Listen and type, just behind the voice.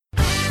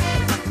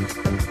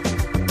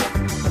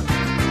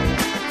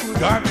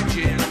Garbage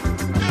in,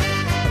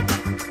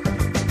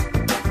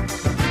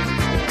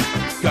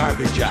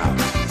 garbage out.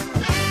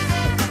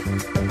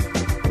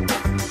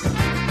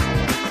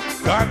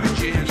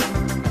 Garbage in,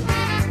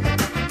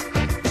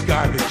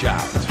 garbage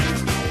out.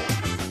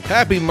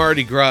 Happy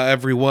Mardi Gras,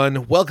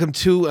 everyone. Welcome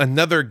to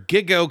another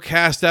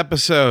GigoCast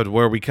episode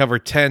where we cover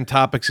 10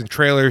 topics and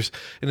trailers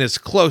in as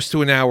close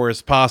to an hour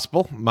as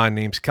possible. My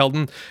name's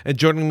Keldon, and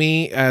joining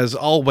me, as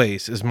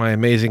always, is my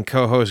amazing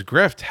co-host,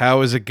 Grift.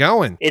 How is it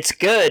going? It's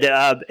good.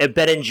 I've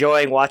been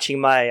enjoying watching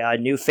my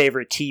new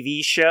favorite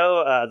TV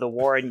show, The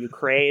War in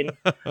Ukraine.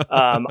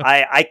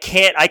 I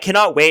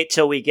cannot wait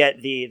till we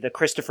get the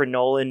Christopher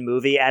Nolan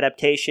movie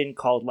adaptation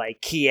called, like,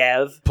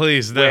 Kiev.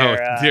 Please, no.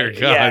 Where, Dear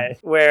God. Yeah,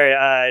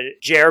 where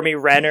Jeremy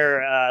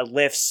Renner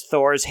lifts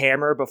Thor's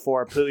hammer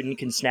before Putin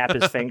can snap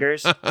his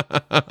fingers.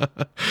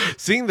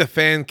 Seeing the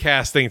fan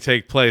casting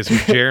take place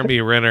with Jeremy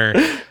Renner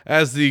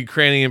as the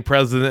Ukrainian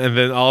president, and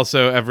then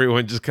also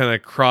everyone just kind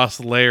of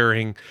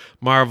cross-layering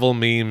Marvel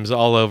memes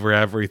all over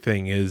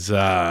everything is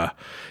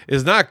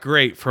not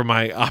great for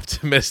my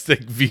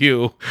optimistic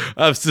view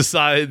of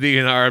society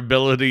and our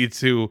ability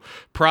to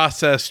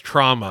process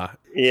trauma.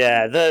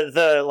 Yeah,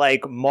 the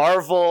like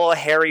Marvel,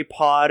 Harry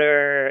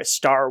Potter,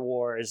 Star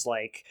Wars,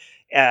 like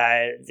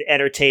the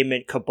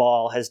entertainment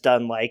cabal has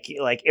done like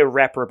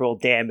irreparable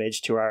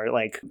damage to our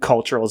like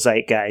cultural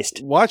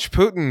zeitgeist. Watch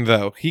Putin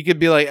though. He could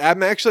be like,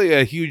 I'm actually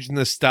a huge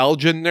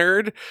nostalgia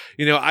nerd.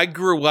 You know, I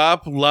grew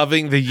up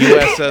loving the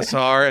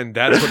USSR and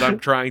that's what I'm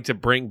trying to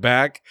bring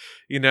back.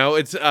 You know,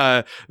 it's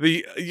the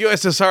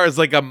USSR is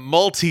like a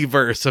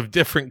multiverse of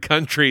different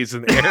countries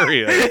and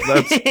areas.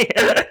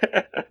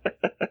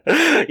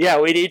 Yeah,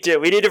 we need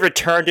to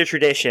return to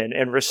tradition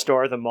and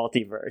restore the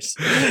multiverse.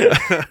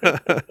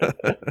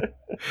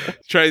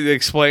 Trying to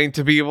explain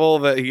to people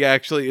that he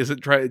actually isn't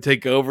trying to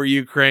take over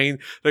Ukraine.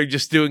 They're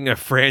just doing a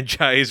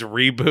franchise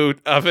reboot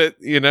of it,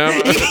 you know?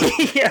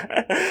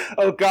 Yeah.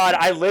 Oh, God.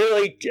 I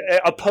literally,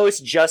 a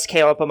post just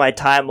came up on my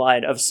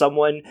timeline of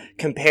someone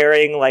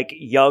comparing, like,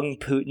 young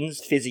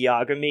Putin's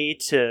physiognomy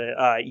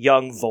to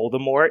young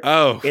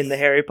Voldemort in the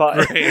Harry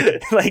Potter.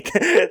 Like,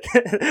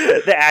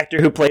 the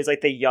actor who plays,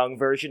 like, the young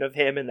version of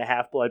him in the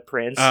Half-Blood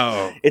Prince.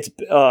 Oh.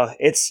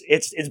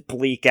 It's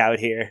bleak out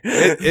here.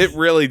 It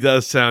really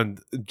does sound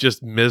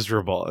just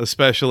miserable,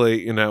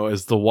 especially, you know,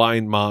 as the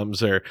wine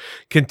moms are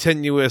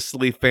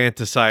continuously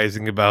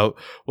fantasizing about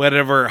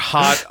whatever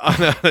hot on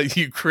a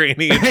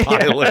Ukrainian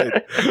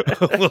pilot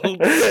will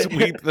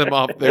sweep them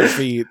off their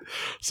feet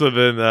so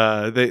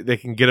then they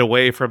can get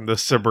away from the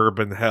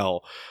suburban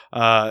hell.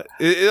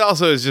 It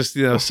also is just,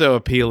 you know, so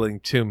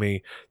appealing to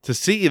me to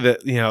see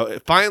that, you know,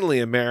 finally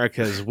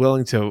America is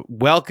willing to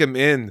welcome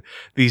in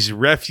these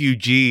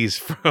refugees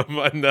from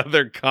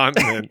another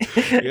continent.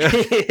 Yeah.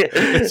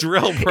 It's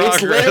real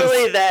progress. It's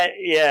literally that,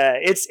 yeah,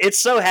 it's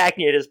so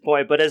hackneyed at this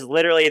point, but it's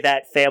literally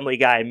that Family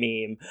Guy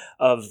meme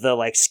of the,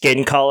 like,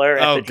 skin color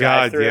at the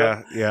drive-thru.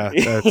 Yeah.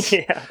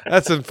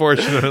 That's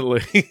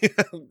unfortunately,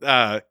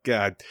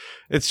 God,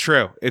 it's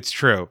true.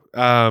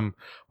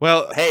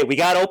 Well, hey, we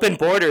got open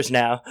borders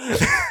now.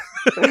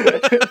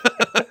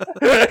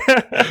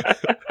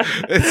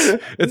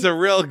 It's a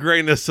real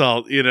grain of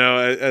salt, you know,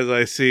 as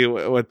I see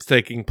what's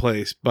taking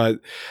place. But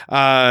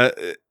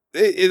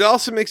it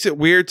also makes it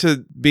weird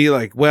to be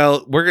like,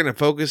 well, we're going to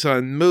focus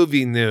on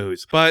movie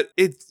news. But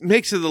it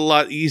makes it a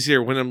lot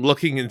easier when I'm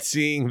looking and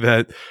seeing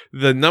that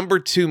the number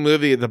 2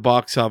 movie at the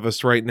box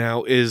office right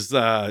now is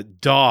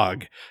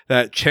Dog,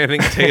 that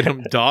Channing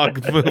Tatum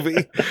Dog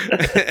movie.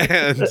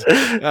 And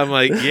I'm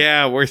like,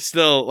 yeah, we're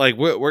still like,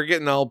 we're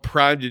getting all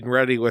primed and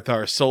ready with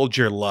our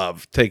soldier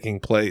love taking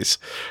place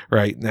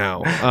right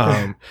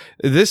now.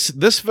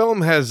 This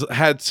film has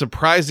had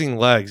surprising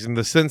legs in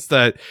the sense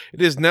that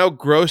it has now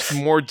grossed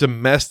more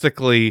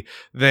domestically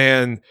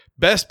than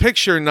Best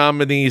Picture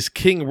nominees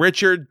King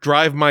Richard,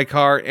 Drive My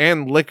Car,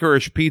 and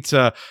Licorice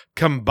Pizza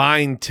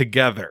combined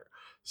together.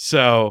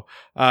 So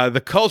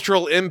the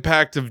cultural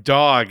impact of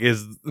Dog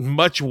is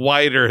much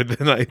wider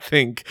than I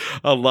think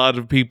a lot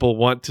of people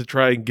want to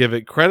try and give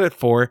it credit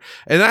for.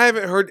 And I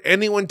haven't heard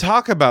anyone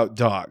talk about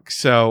Dog.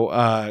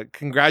 So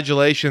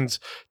congratulations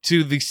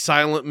to the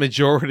silent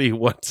majority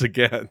once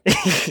again.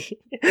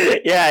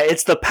 Yeah,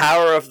 it's the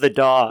power of the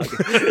dog,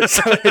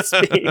 so to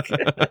speak.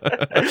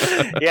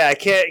 Yeah, I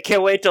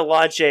can't wait to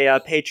launch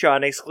a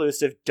Patreon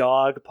exclusive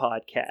dog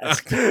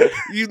podcast.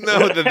 You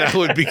know that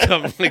would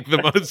become like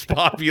the most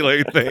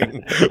popular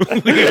thing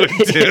we would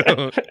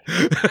do.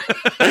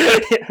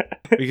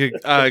 We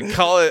could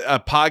call it a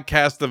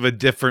podcast of a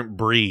different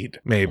breed,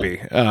 maybe.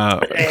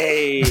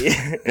 Hey.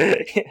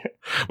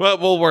 Well,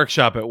 we'll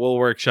workshop it.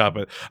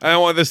 I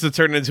don't want this to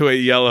turn into a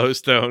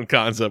Yellowstone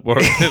concept where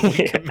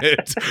we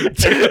commit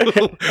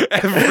to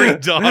every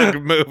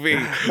dog movie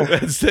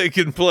that's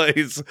taken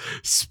place,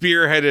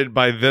 spearheaded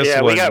by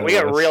this one. Yeah, we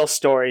got real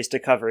stories to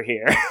cover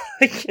here.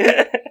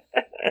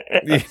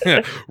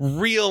 Yeah,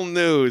 real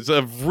news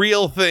of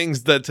real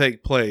things that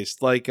take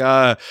place. Like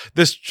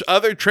this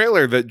other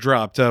trailer that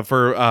dropped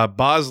for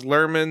Baz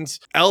Luhrmann's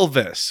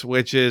Elvis,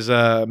 which is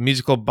a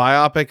musical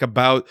biopic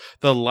about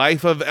the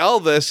life of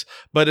Elvis,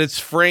 but it's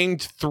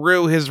framed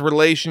through his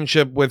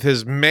relationship with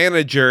his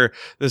manager,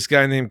 this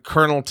guy named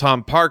Colonel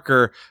Tom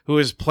Parker, who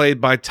is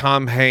played by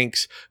Tom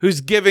Hanks,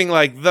 who's giving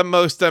like the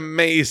most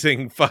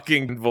amazing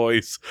fucking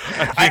voice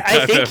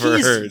I think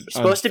he's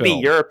supposed to be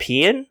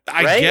European,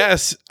 right? I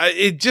guess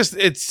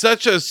it's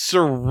such a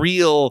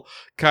surreal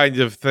kind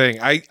of thing.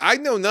 I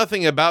know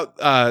nothing about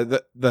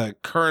the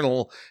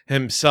Colonel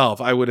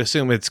himself. I would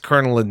assume it's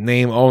Colonel in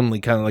name only,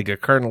 kind of like a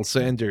Colonel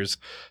Sanders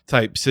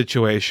type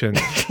situation.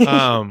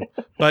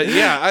 But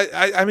yeah,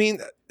 I mean,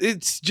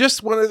 it's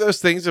just one of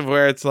those things of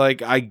where it's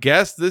like, I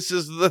guess this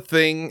is the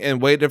thing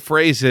and way to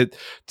phrase it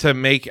to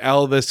make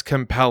Elvis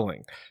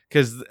compelling.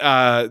 Because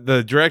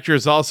the director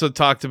has also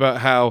talked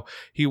about how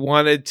he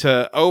wanted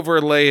to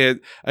overlay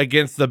it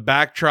against the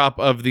backdrop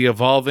of the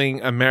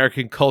evolving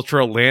American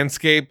cultural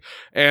landscape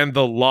and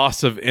the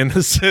loss of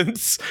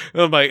innocence.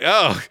 I'm like,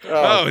 oh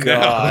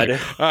God. No.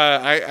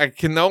 I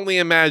can only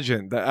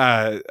imagine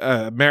that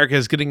America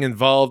is getting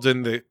involved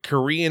in the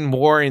Korean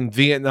War in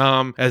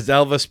Vietnam as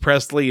Elvis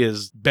Presley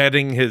is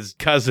bedding his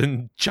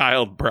cousin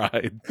child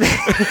bride.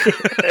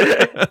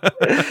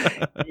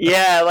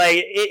 Yeah,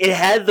 like it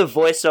had the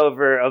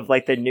voiceover of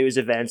like the news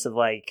events of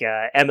like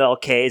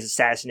MLK's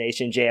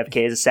assassination,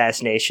 JFK's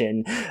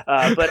assassination.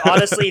 But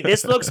honestly,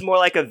 this looks more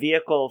like a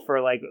vehicle for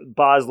like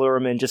Baz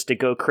Luhrmann just to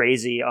go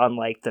crazy on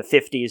like the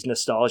 50s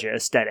nostalgia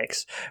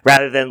aesthetics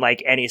rather than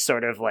like any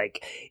sort of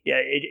like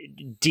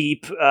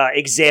deep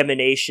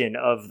examination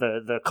of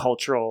the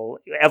cultural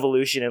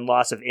evolution and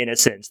loss of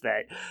innocence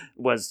that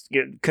was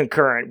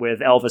concurrent with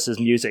Elvis's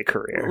music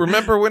career.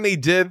 Remember when he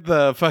did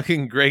the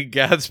fucking Great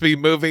Gatsby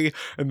movie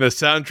and the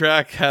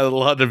soundtrack had a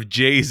lot of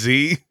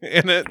Jay-Z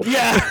in it?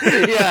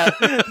 Yeah.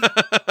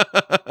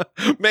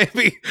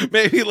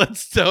 Maybe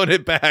let's tone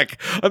it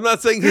back. I'm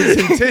not saying his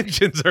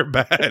intentions are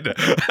bad.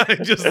 I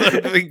just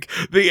don't think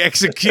the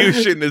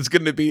execution is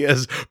going to be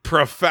as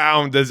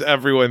profound as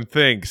everyone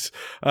thinks.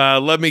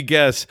 Let me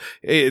guess.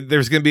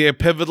 There's going to be a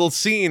pivotal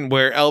scene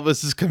where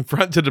Elvis is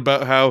confronted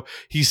about how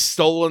he's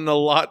stolen a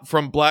lot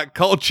from black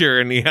culture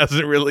and he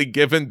hasn't really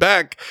given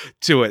back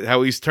to it.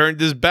 How he's turned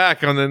his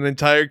back on an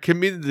entire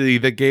community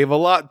that gave a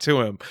lot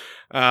to him.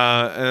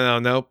 I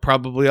don't know,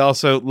 probably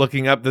also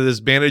looking up that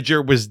his manager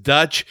was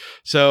Dutch,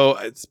 so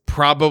it's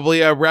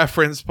probably a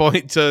reference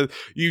point to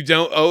you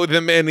don't owe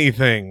them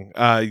anything.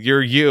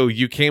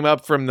 You came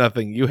up from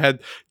nothing. You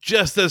had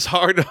just as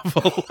hard of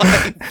a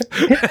life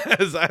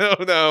as, I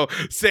don't know,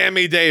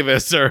 Sammy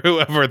Davis or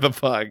whoever the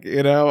fuck,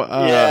 you know?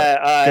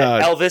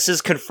 Elvis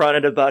is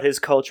confronted about his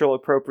cultural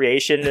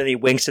appropriation and he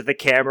winks at the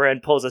camera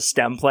and pulls a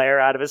stem player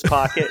out of his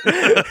pocket.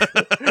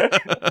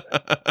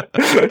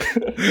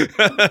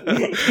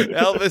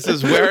 Elvis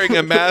is wearing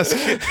a mask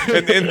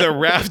and in the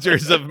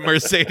rafters of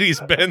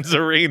Mercedes-Benz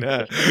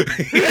Arena.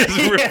 He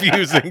is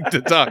refusing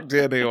to talk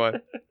to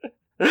anyone.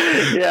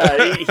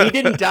 Yeah, he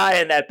didn't die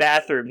in that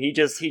bathroom. He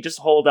just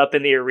holed up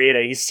in the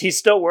arena. He's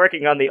still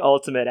working on the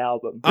ultimate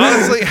album.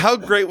 Honestly, how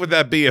great would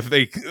that be if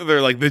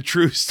they're like the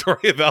true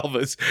story of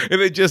Elvis,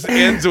 and it just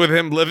ends with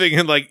him living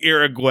in like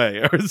Uruguay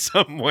or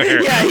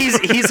somewhere? Yeah,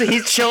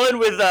 he's chilling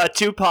with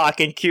Tupac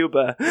in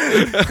Cuba.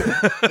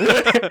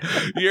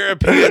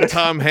 European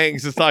Tom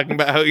Hanks is talking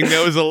about how he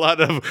knows a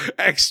lot of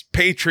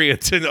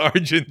expatriates in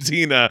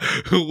Argentina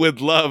who would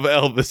love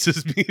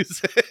Elvis's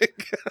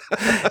music.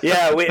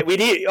 Yeah,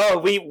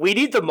 we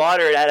need the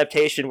modern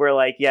adaptation where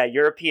like, yeah,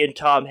 European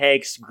Tom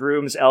Hanks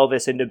grooms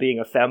Elvis into being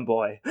a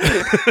femboy.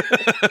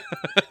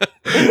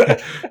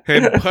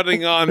 And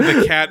putting on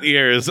the cat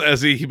ears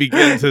as he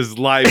begins his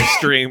live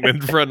stream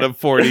in front of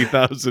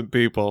 40,000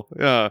 people.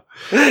 Yeah.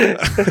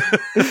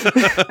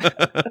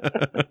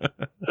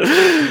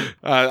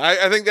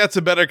 I think that's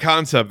a better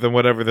concept than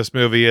whatever this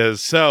movie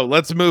is. So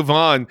let's move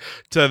on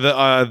to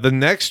the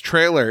next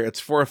trailer. It's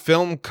for a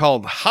film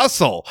called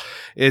Hustle.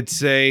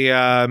 It's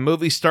a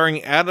movie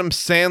starring Adam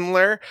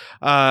Sandler,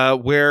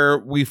 where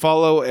we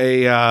follow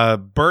a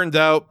burned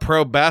out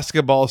pro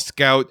basketball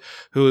scout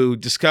who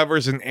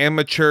discovers an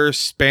amateur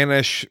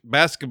Spanish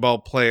basketball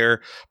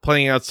player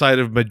playing outside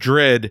of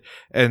Madrid.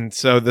 And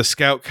so the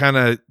scout kind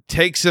of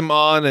takes him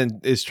on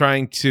and is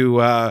trying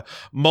to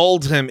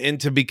mold him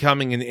into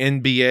becoming an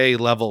NBA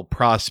level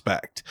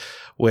prospect,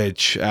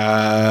 which,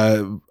 let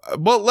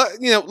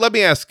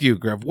me ask you,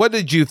 Griff, what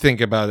did you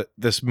think about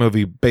this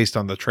movie based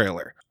on the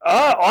trailer?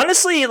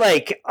 Honestly,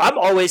 like, I'm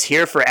always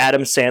here for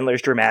Adam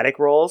Sandler's dramatic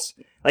roles.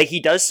 Like,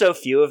 he does so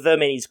few of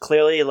them, and he's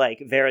clearly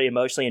like very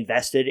emotionally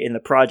invested in the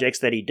projects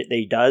that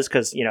he does,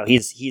 because you know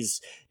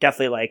he's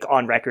definitely like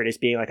on record as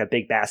being like a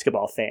big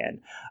basketball fan.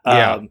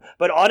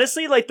 But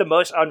honestly, like the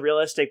most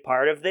unrealistic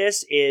part of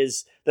this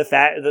is the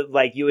fact that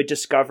like you would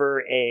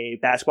discover a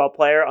basketball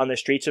player on the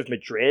streets of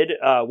Madrid.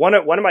 One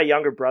of my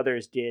younger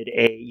brothers did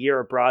a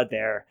year abroad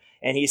there.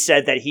 and he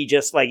said that he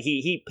just like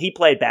he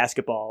played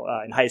basketball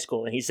in high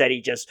school, and he said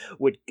he just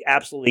would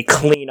absolutely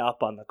clean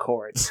up on the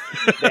courts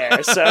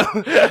there. So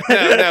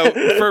now,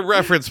 for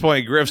reference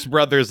point, Griff's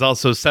brother is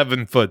also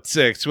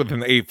 7'6" with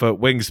an 8-foot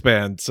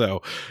wingspan,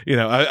 so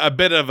a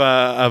bit of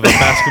a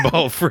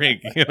basketball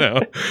freak.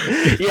 Yeah,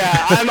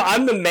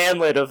 I'm the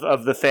manlet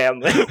of the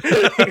family.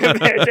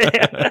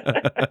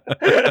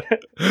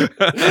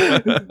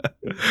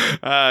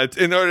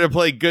 In order to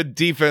play good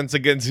defense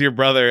against your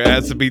brother, it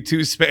has to be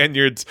two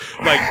Spaniards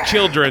like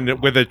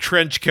children with a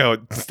trench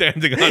coat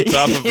standing on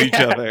top of each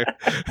other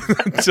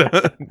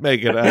to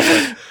make it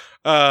happen.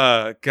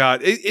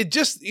 God, it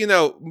just,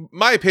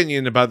 my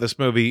opinion about this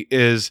movie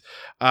is,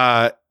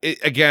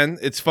 again,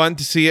 it's fun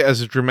to see it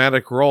as a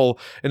dramatic role,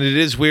 and it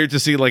is weird to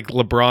see like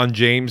LeBron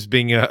James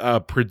being a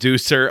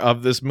producer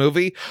of this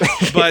movie,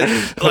 but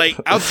like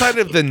outside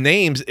of the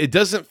names, it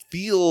doesn't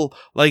feel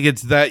like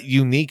it's that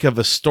unique of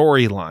a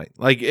storyline.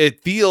 Like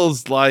it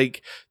feels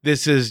like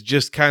this is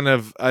just kind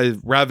of a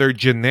rather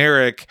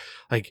generic,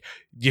 like,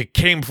 you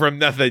came from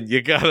nothing.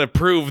 You got to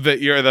prove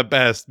that you're the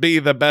best. Be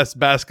the best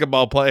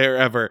basketball player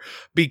ever.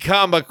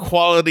 Become a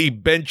quality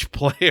bench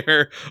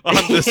player on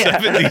the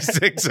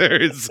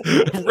 76ers.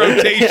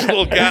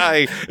 Rotational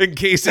guy in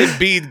case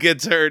Embiid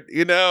gets hurt.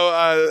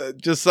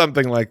 Just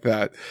something like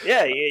that.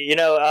 Yeah,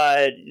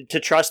 to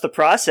trust the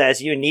process,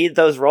 you need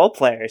those role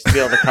players to be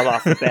able to come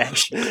off the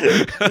bench.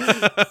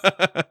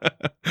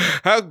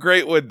 How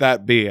great would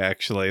that be,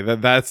 actually?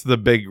 That's the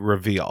big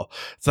reveal.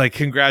 It's like,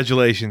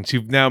 congratulations,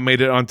 you've now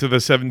made it onto the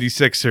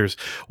 76ers.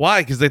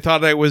 Why? Because they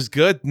thought I was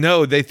good?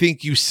 No, they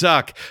think you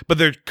suck, but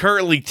they're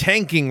currently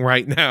tanking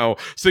right now,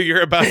 so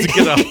you're about to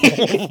get a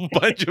whole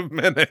bunch of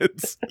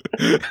minutes.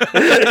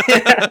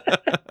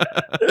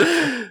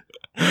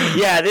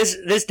 Yeah,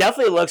 this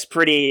definitely looks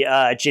pretty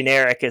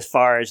generic as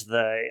far as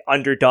the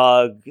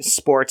underdog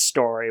sports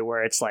story,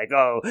 where it's like,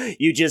 oh,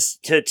 you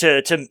just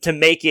to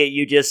make it,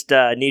 you just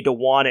need to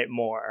want it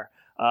more.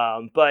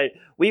 But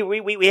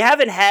we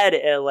haven't had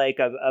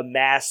a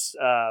mass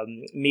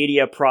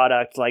media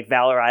product like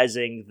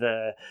valorizing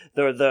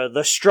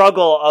the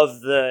struggle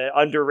of the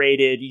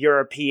underrated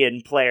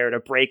European player to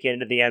break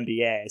into the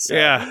NBA. So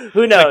yeah,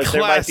 who knows? The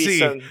there might be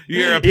some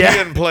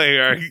European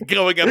player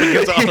going up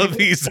against all of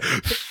these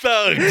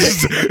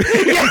thugs in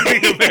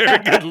the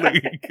American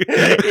League.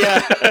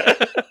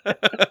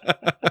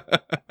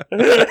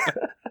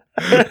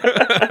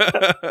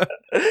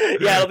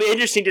 Yeah, it'll be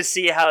interesting to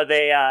see how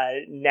they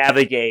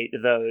navigate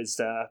those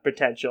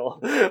potential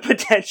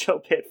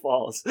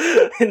pitfalls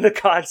in the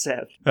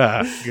concept.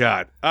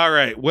 God. All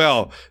right.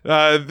 Well,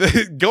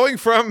 going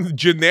from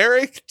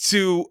generic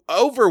to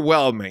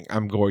overwhelming,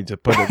 I'm going to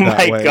put it that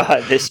way. Oh my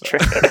God, this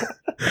trailer.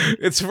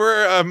 It's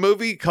for a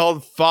movie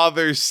called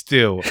Father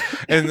Stew.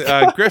 And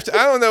Griff,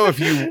 I don't know if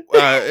you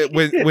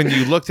when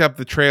you looked up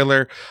the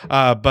trailer,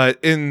 but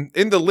in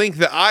the link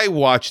that I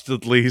watched,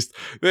 at least,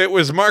 it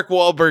was Mark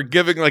Wahlberg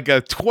giving like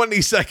a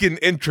 20-second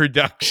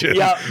introduction.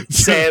 Yep,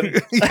 same.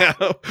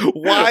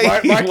 Why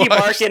Marky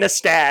Mark in a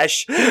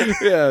stash.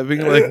 Yeah,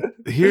 being like,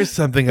 here's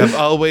something I've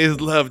always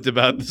loved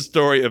about the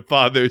story of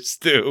Father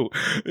Stew.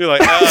 You're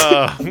like,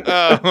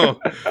 oh,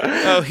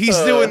 he's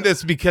doing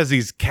this because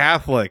he's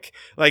Catholic.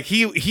 Like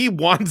he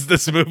wants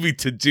this movie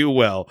to do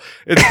well.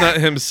 It's not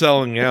him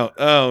selling out.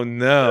 Oh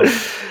no.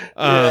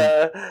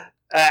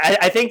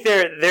 I think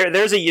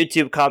there's a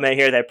YouTube comment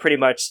here that pretty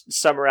much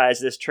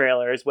summarized this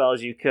trailer as well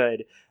as you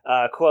could.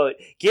 Quote,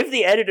 give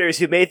the editors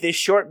who made this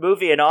short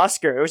movie an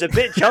Oscar. It was a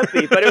bit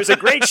jumpy, but it was a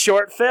great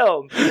short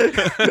film.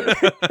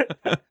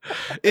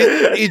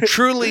 It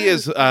truly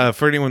is,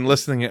 for anyone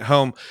listening at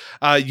home,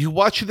 you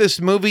watch this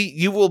movie,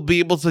 you will be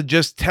able to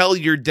just tell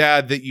your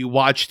dad that you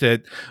watched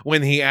it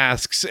when he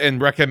asks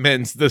and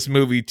recommends this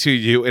movie to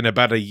you in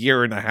about a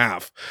year and a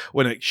half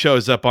when it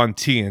shows up on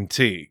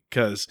TNT.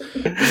 Because,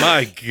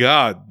 my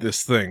God,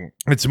 this thing.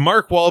 It's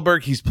Mark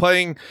Wahlberg. He's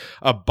playing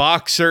a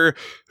boxer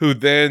who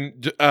then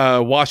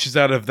washes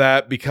out of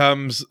that,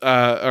 becomes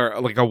or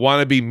like a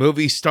wannabe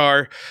movie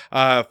star,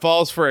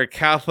 falls for a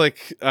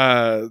Catholic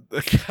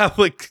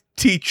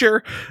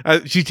teacher.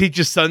 She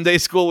teaches Sunday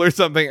school or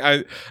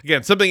something.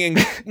 Something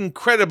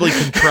incredibly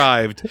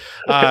contrived.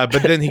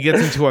 But then he gets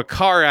into a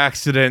car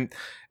accident,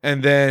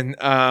 and then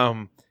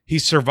he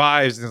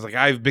survives and is like,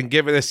 I've been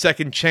given a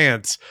second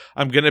chance.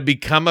 I'm going to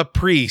become a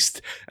priest.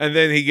 And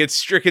then he gets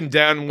stricken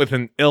down with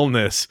an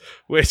illness,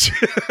 which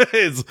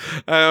is,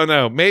 I don't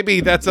know, maybe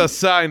that's a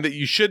sign that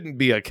you shouldn't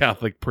be a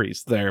Catholic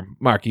priest there,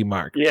 Marky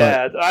Mark.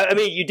 Yeah, I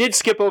mean, you did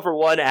skip over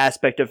one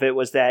aspect of it,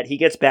 was that he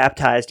gets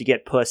baptized to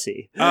get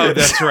pussy. Oh,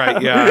 that's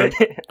right, yeah.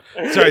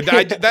 Sorry,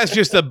 that's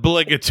just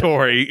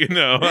obligatory,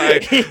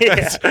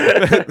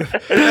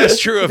 That's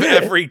true of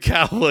every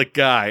Catholic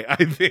guy,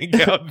 I think,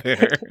 out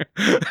there.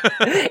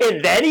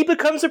 And then he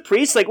becomes a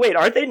priest? Like, wait,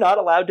 aren't they not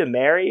allowed to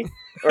marry?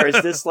 Or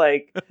is this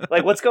like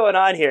what's going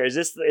on here? Is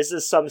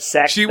this some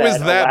sect? She was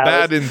that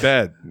bad in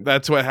bed.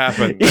 That's what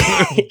happened.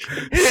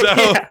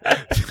 So,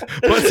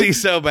 pussy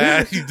so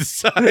bad, you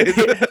decide.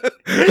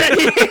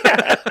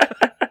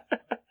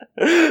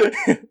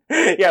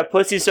 Yeah,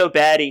 pussy's so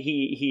bad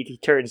he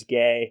turns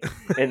gay,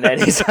 and then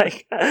he's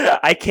like,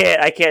 I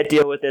can't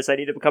deal with this. I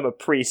need to become a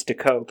priest to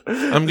cope.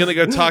 I'm gonna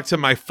go talk to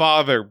my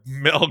father,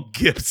 Mel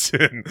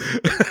Gibson.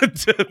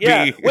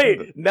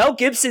 Wait, Mel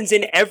Gibson's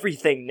in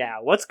everything now.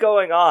 What's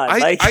going on?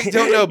 I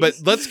don't know, but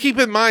let's keep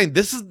in mind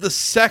this is the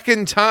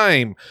second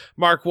time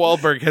Mark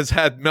Wahlberg has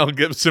had Mel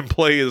Gibson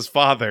play his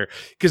father,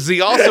 because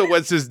he also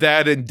was his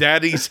dad in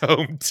Daddy's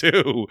Home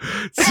too.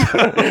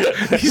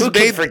 So he's Who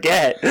can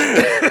forget?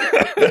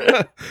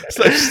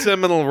 Such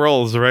seminal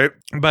roles, right?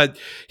 But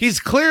he's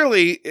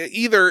clearly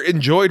either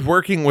enjoyed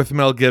working with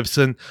Mel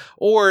Gibson,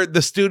 or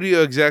the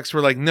studio execs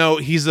were like, no,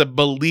 he's a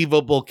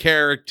believable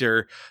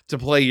character to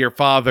play your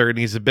father, and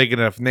he's a big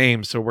enough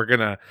name, so we're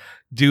gonna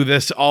do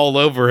this all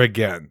over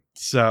again.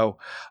 So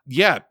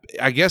yeah,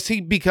 I guess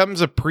he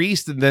becomes a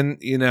priest, and then,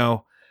 you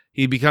know,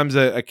 he becomes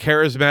a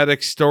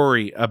charismatic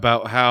story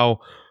about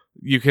how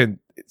you can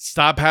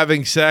stop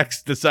having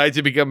sex, decide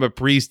to become a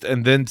priest,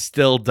 and then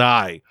still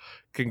die.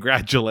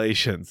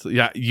 Congratulations.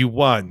 Yeah, you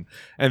won.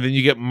 And then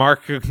you get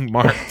Mark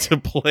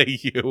to play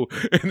you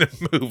in a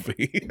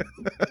movie.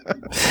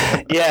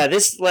 Yeah,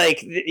 this, like,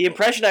 the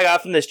impression I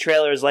got from this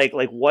trailer is like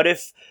what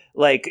if,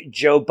 like,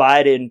 Joe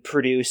Biden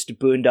produced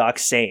Boondock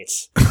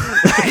Saints?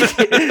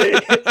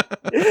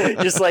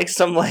 Just like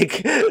some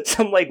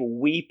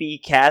weepy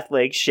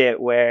Catholic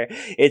shit where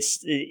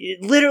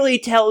it literally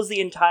tells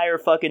the entire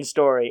fucking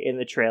story in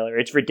the trailer.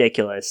 It's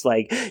ridiculous.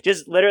 Like,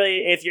 just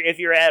literally, if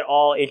you're at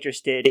all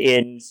interested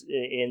in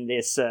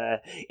this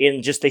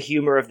in just the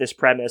humor of this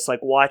premise,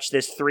 like, watch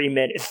this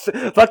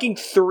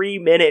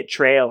 3-minute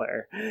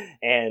trailer,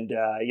 and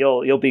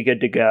you'll be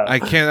good to go. I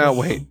cannot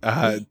wait.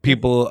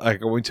 People are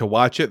going to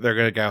watch it. They're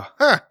going to go,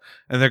 huh,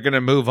 and they're going to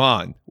move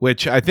on,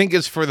 which I think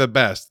is for the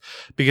best,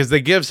 because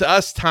it gives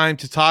us time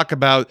to talk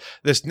about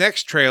this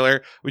next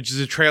trailer, which is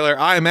a trailer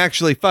I'm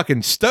actually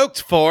fucking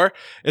stoked for.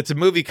 It's a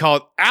movie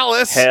called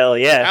Alice. Hell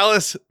yeah.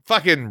 Alice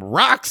fucking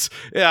rocks.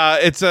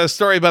 It's a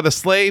story about a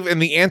slave in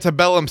the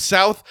antebellum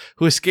South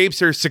who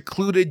escapes her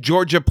secluded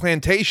Georgia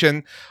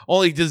plantation,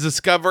 only to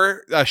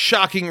discover a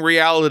shocking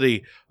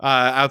reality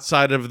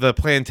outside of the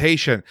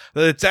plantation,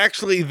 that it's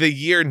actually the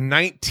year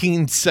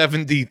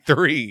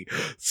 1973.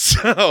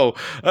 So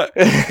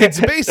it's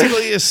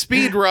basically a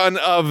speed run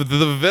of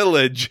The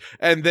Village,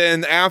 and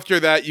then after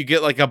that you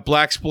get like a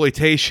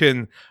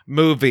blaxploitation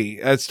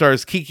movie that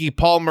stars Keke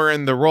Palmer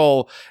in the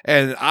role,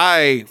 and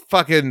I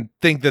fucking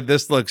think that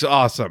this looks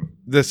awesome.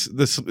 This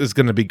is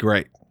going to be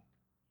great.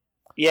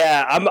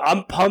 Yeah,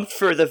 I'm pumped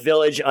for The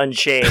Village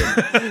Unchained.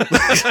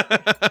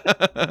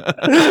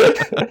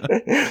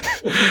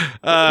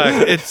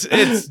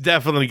 It's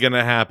definitely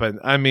gonna happen.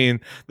 I mean,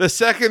 the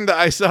second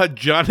I saw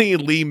Johnny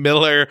Lee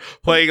Miller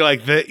playing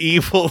like the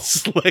evil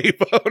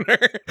slave owner,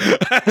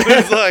 I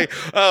was like,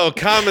 oh,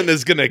 Common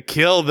is gonna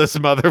kill this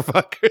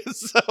motherfucker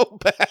so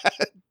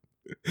bad.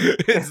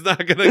 It's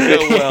not gonna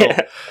go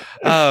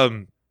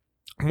well.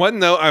 One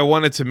note I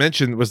wanted to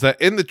mention was that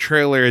in the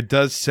trailer, it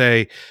does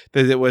say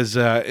that it was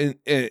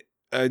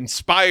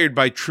inspired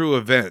by true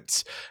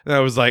events. And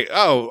I was like,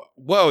 oh,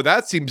 whoa,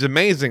 that seems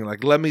amazing.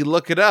 Like, let me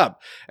look it up.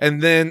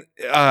 And then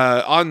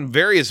on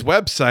various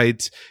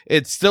websites,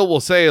 it still will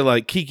say,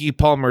 like, Keke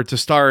Palmer to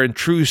star in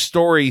true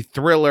story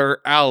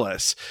thriller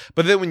Alice.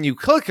 But then when you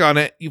click on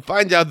it, you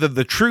find out that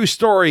the true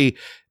story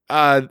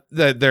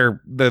that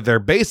they're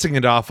basing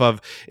it off of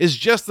is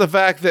just the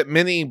fact that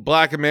many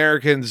Black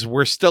Americans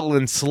were still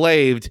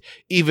enslaved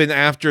even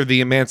after the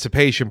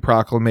Emancipation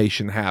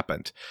Proclamation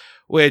happened,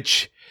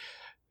 which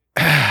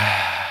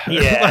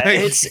yeah, like,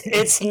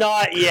 it's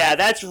not. Yeah,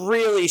 that's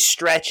really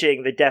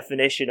stretching the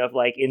definition of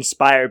like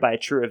inspired by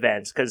true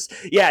events. Because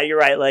yeah, you're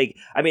right. Like,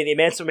 I mean, the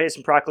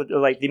Emancipation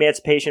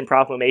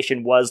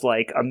Proclamation was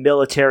like a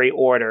military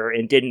order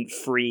and didn't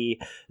free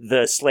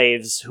the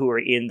slaves who were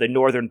in the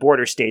northern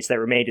border states that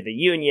remained in the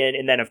Union.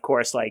 And then, of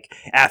course, like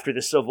after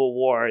the Civil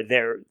War,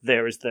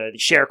 there was the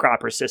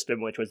sharecropper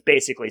system, which was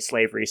basically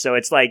slavery. So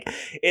it's like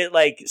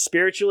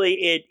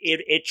spiritually,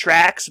 it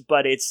tracks,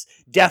 but it's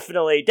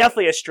definitely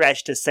a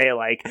stretch to say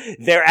like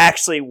there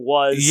actually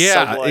was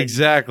someone,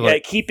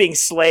 exactly, keeping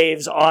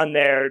slaves on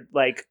their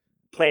like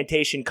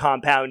plantation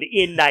compound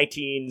in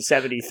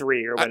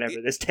 1973 or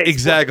whenever this takes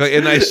exactly place.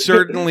 And I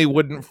certainly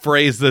wouldn't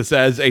phrase this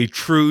as a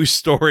true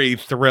story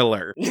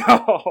thriller.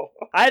 No,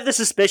 I have the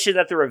suspicion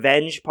that the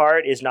revenge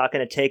part is not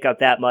going to take up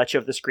that much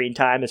of the screen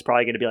time. It's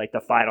probably going to be like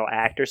the final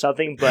act or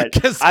something, but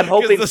I'm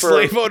hoping the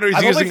slave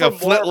owner's using a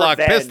flintlock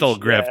pistol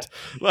grift.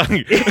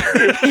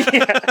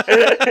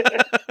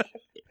 Yeah.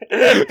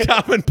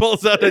 Common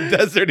pulls out a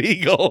Desert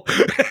Eagle,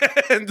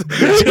 and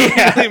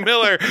Johnny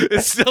Miller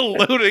is still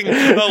loading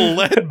a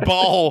lead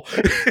ball.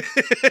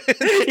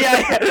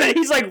 Yeah,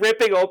 he's like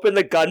ripping open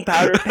the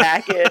gunpowder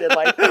packet and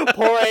like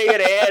pouring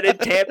it in and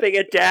tamping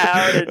it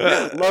down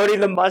and loading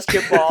the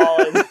musket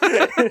ball.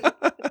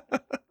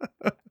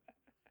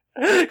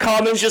 And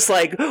Common's just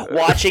like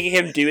watching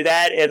him do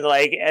that, and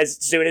like as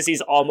soon as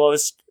he's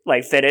almost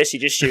like finish. He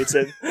just shoots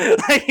him.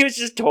 Like he was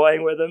just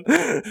toying with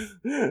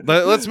him.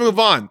 Let's move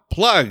on.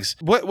 Plugs.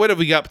 What have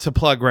we got to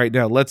plug right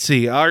now? Let's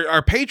see.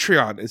 Our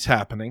Patreon is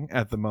happening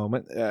at the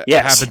moment.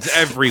 Yes. It happens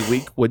every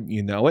week, wouldn't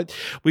you know it?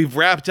 We've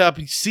wrapped up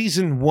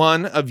season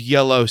 1 of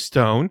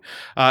Yellowstone.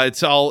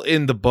 It's all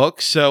in the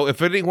book. So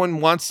if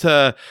anyone wants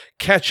to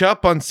catch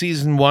up on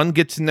season 1,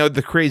 get to know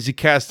the crazy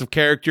cast of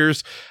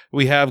characters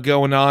we have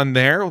going on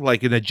there,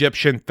 like an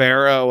Egyptian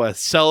pharaoh, a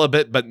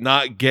celibate but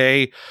not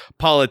gay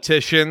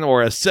politician,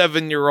 or a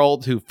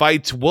 7-year-old who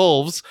fights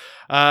wolves,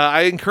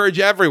 I encourage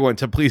everyone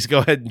to please go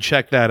ahead and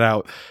check that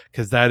out,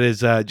 because that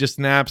is just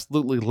an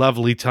absolutely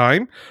lovely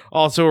time.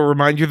 Also, a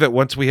reminder that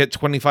once we hit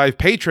 25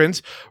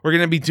 patrons, we're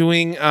going to be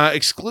doing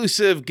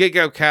exclusive Gig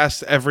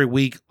Outcasts every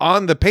week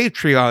on the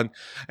Patreon,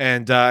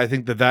 and I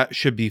think that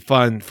should be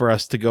fun for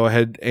us to go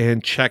ahead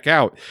and check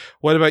out.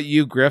 What about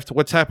you, Grift?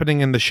 What's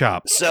happening in the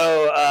shop?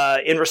 So,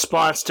 in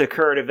response to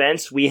current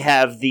events, we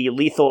have the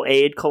Lethal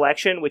Aid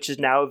collection, which is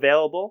now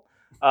available.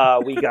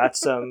 We got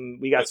some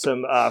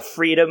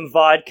Freedom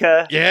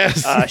vodka,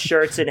 yes,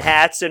 shirts and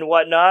hats and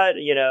whatnot.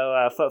 You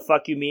know,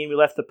 fuck you mean we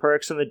left the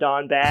perks in the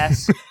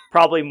Donbass.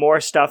 Probably more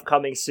stuff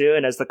coming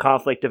soon as the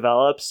conflict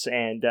develops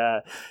and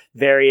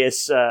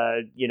various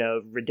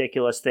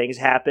ridiculous things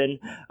happen.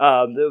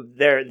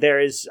 There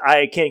is.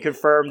 I can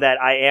confirm that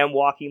I am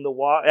walking the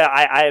walk.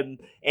 I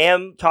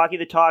am talking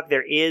the talk.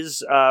 There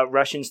is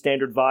Russian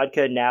standard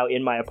vodka now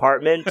in my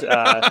apartment.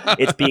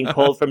 It's being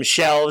pulled from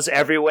shelves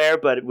everywhere,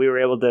 but we were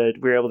able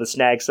to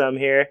snag some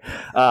here.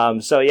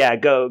 So yeah,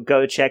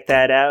 go check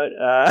that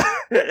out.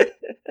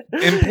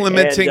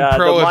 Implementing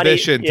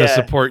prohibition to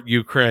support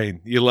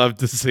Ukraine. You love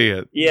to see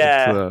it.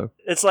 Yeah.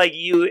 It's like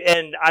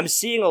and I'm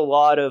seeing a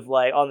lot of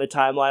like on the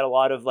timeline, a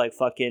lot of like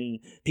fucking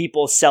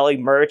people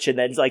selling merch and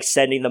then like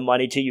sending the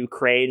money to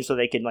Ukraine so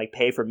they can like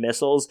pay for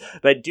missiles.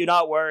 But do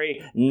not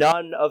worry,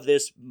 none of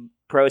this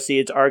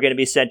proceeds are going to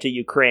be sent to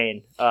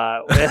Ukraine.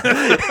 And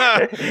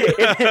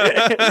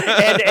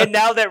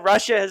now that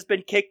Russia has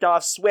been kicked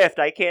off SWIFT,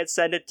 I can't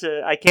send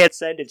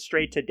it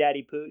straight to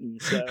Daddy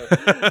Putin. So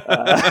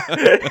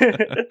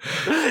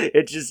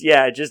it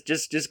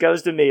just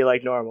goes to me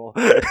like normal.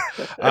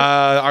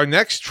 Our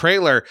next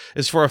trailer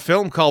is for a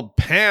film called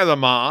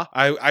Panama.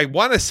 I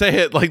want to say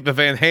it like the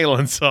Van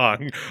Halen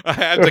song. I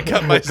have to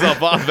cut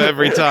myself off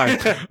every time.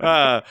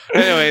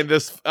 Anyway, in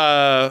this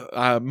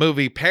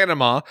movie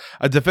Panama,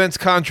 a defense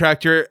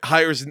contractor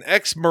hires an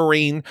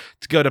ex-Marine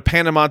to go to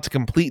Panama to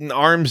complete an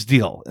arms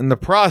deal. In the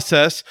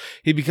process,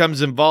 he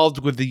becomes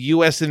involved with the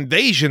U.S.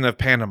 invasion of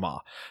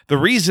Panama. The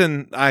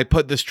reason I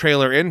put this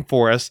trailer in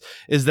for us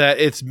is that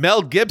it's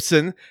Mel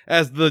Gibson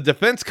as the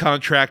defense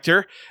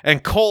contractor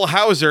and Cole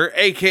Hauser,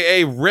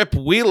 a.k.a. Rip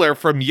Wheeler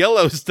from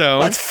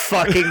Yellowstone. Let's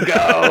fucking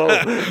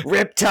go.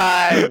 Rip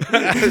time.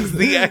 As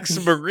the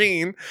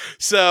ex-Marine.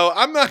 So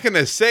I'm not going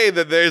to say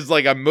that there's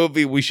like a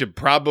movie we should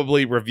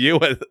probably review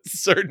at a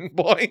certain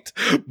point,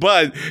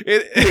 but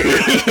it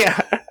yeah.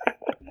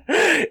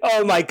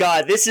 Oh my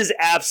god, this is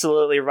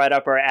absolutely right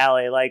up our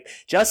alley. Like,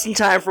 just in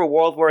time for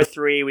World War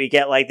III, we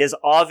get like this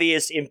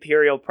obvious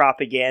imperial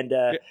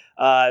propaganda,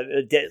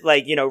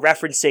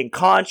 referencing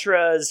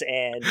Contras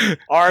and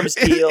arms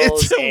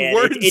deals, and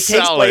it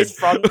takes place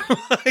from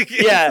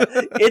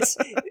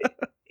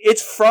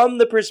It's from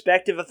the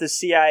perspective of the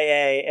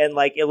CIA, and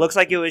like it looks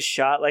like it was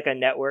shot like a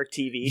network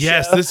TV show.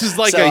 Yes, this is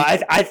like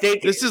I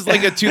think this is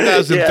like a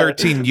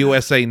 2013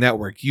 USA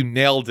Network. You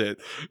nailed it.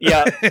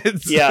 Yeah,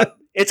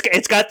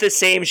 It's got the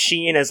same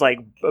sheen as like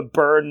a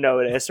Burn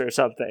Notice or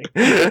something.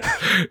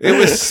 It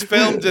was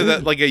filmed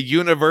in like a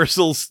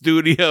Universal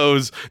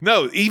Studios.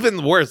 No,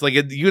 even worse, like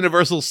a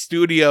Universal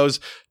Studios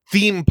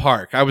theme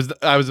park. I was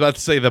about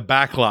to say the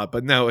backlot,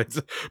 but no,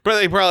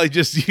 they probably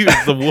just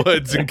used the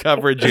woods and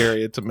coverage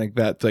area to make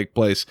that take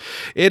place.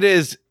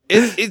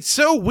 It's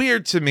so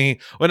weird to me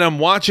when I'm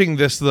watching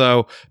this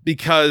though,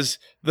 because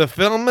the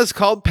film is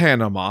called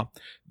Panama.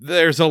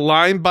 There's a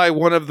line by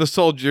one of the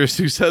soldiers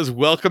who says,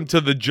 "Welcome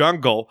to the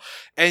jungle."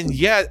 And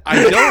yet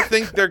I don't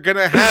think they're going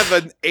to have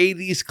an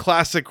 80s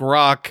classic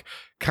rock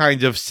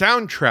kind of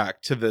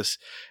soundtrack to this.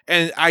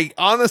 And I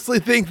honestly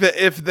think that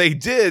if they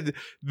did,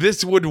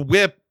 this would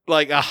whip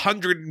like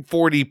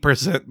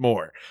 140%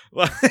 more.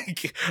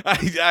 Like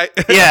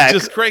I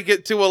just crank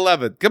it to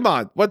 11. Come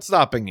on, what's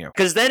stopping you?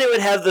 Because then it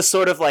would have the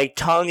sort of like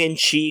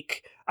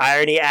tongue-in-cheek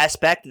irony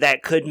aspect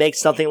that could make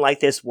something like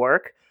this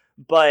work.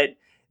 But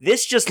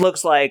this just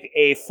looks like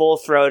a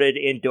full-throated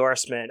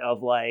endorsement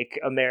of like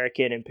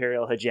American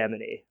imperial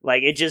hegemony.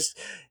 Like it just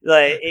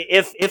like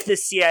if the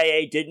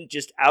CIA didn't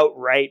just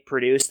outright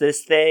produce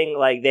this thing,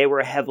 like they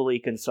were heavily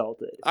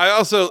consulted. I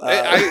also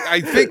I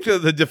think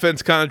that the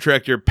defense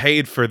contractor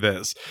paid for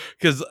this,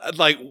 because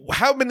like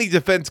how many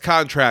defense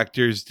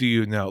contractors do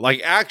you know? Like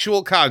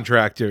actual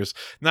contractors,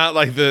 not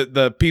like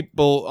the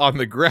people on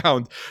the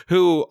ground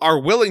who are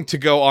willing to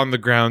go on the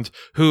ground,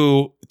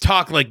 who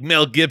talk like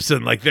Mel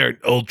Gibson, like they're an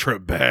ultra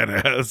badass.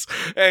 badass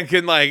and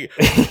can like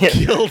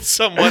kill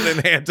someone in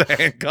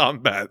hand-to-hand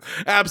combat.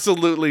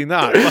 Absolutely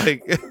not.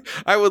 Like,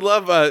 I would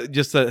love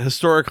just a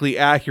historically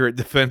accurate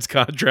defense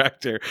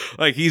contractor.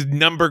 Like, he's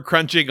number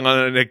crunching on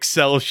an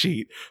Excel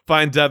sheet,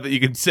 finds out that you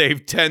can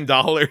save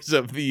 $10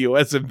 if the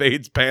U.S.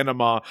 invades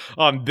Panama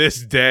on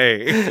this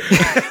day,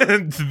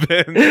 and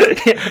then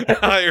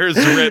hires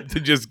Rip to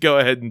just go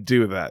ahead and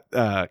do that.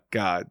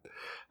 God.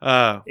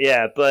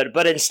 Yeah,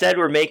 but instead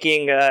we're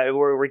making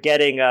we're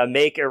getting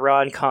make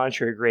Iran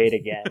Contra great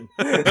again.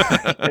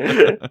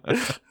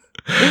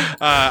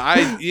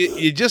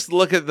 You just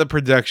look at the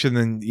production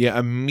and you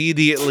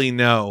immediately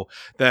know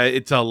that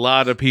it's a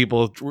lot of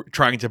people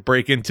trying to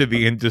break into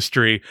the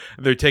industry.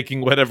 They're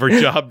taking whatever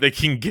job they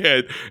can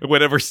get,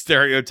 whatever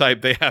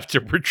stereotype they have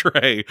to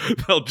portray.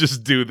 They'll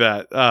just do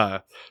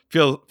that.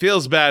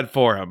 Feels bad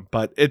for them,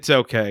 but it's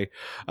okay.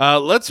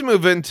 Let's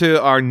move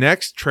into our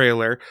next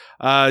trailer.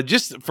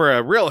 Just for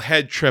a real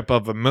head trip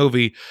of a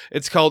movie.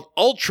 It's called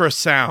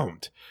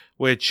Ultrasound,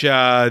 which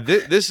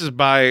this is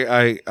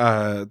by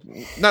not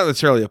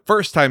necessarily a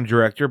first-time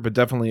director, but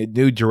definitely a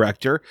new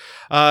director.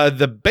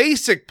 The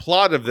basic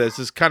plot of this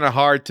is kind of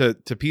hard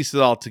to piece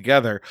it all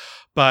together,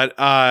 but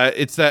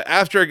it's that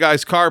after a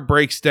guy's car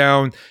breaks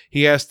down,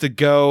 he has to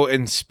go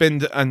and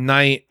spend a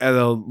night at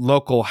a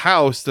local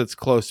house that's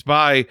close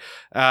by,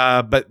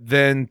 but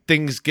then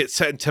things get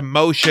set into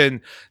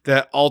motion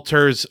that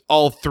alters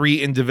all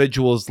three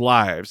individuals'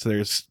 lives.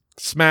 There's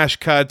smash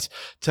cuts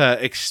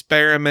to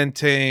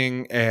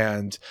experimenting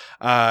and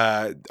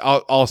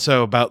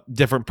also about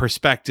different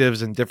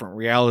perspectives and different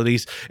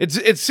realities.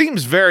 It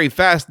seems very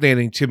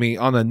fascinating to me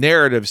on a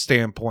narrative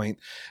standpoint,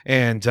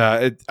 and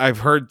I've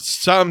heard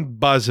some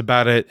buzz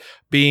about it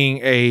being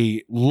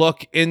a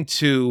look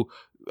into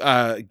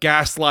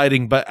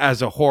gaslighting, but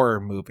as a horror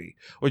movie,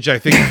 which I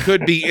think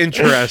could be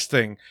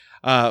interesting.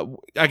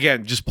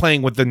 Again, just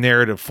playing with the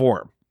narrative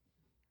form.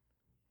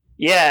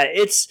 Yeah,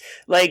 it's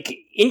like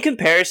in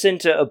comparison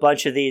to a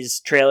bunch of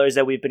these trailers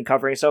that we've been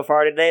covering so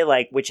far today,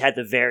 like which had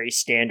the very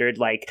standard,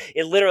 like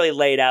it literally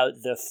laid out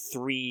the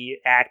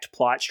 3-act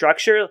plot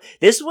structure.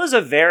 This was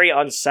a very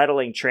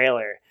unsettling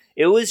trailer.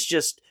 It was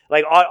just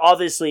like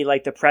obviously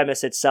like the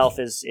premise itself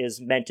is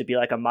meant to be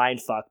like a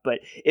mind fuck, but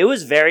it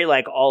was very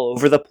like all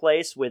over the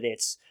place with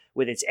its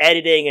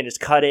editing and its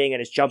cutting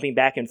and its jumping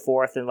back and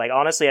forth, and like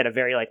honestly had a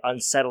very like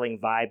unsettling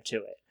vibe to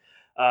it.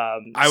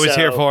 I was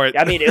here for it.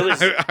 I mean, it was,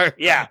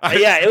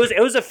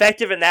 it was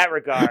effective in that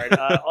regard.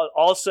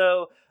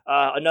 Also,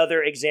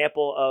 another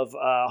example of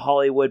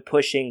Hollywood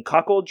pushing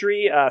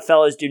cuckoldry.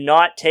 Fellas, do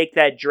not take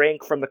that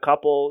drink from the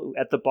couple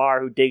at the bar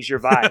who digs your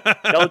vibe.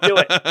 Don't do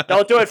it.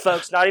 Don't do it,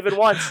 folks. Not even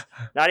once.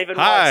 Not even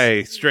once.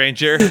 Hi,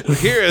 stranger.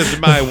 Here is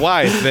my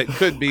wife that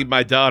could be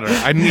my daughter.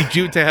 I need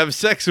you to have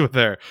sex with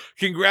her.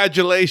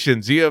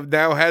 Congratulations. You have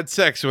now had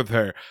sex with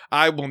her.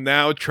 I will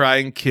now try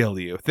and kill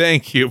you.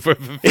 Thank you for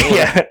fulfilling.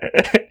 Yeah.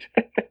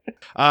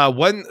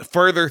 One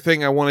further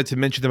thing I wanted to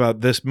mention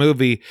about this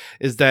movie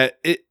is that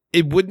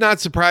it would not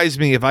surprise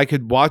me if I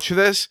could watch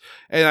this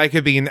and I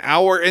could be an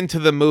hour into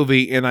the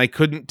movie and I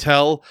couldn't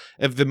tell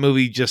if the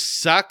movie just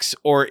sucks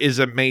or is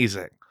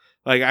amazing.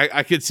 Like,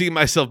 I could see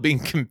myself being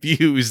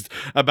confused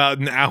about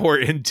an hour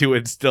into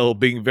it, still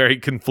being very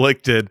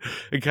conflicted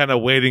and kind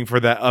of waiting for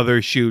that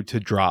other shoe to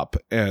drop.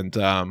 And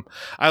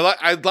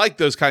I like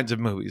those kinds of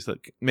movies that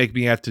make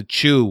me have to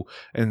chew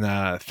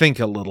and think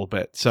a little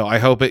bit. So I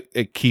hope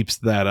it keeps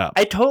that up.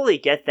 I totally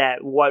get that.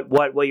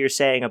 What you're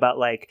saying about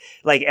like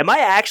am I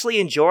actually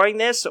enjoying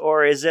this,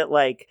 or is it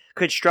like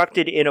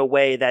constructed in a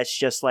way that's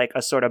just like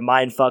a sort of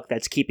mind fuck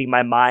that's keeping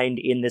my mind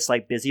in this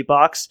like busy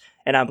box?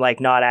 And I'm like,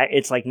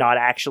 it's like not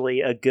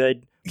actually a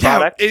good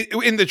product.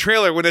 Yeah, in the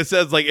trailer, when it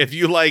says like, if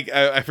you like,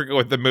 I forget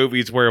what the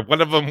movies were.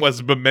 One of them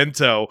was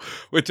Memento,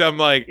 which I'm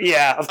like,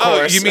 yeah, of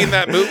course. Oh, you mean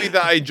that movie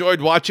that I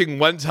enjoyed watching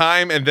one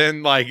time, and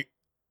then like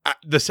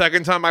the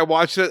second time I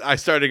watched it, I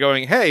started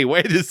going, hey,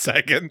 wait a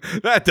second,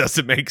 that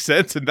doesn't make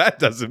sense, and that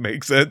doesn't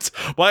make sense.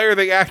 Why are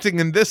they acting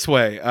in this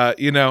way?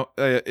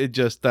 It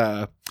just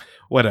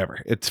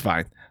whatever. It's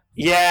fine.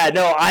 Yeah,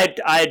 no,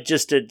 I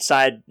just a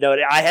side note.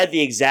 I had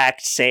the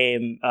exact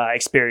same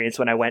experience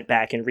when I went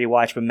back and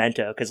rewatched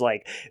Memento, because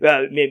like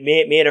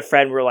me and a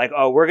friend were like,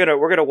 oh, we're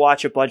gonna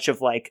watch a bunch of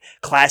like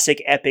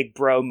classic epic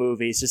bro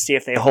movies to see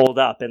if they hold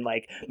up, and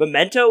like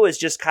Memento was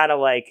just kind of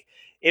like.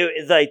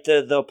 It like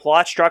the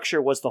plot structure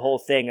was the whole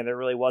thing, and there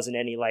really wasn't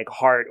any like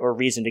heart or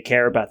reason to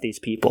care about these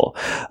people.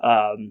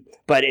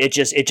 But it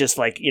just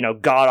like, you know,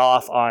 got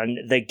off on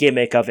the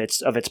gimmick of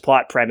its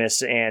plot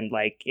premise and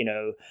like, you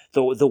know,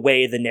 the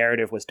way the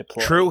narrative was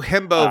deployed. True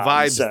himbo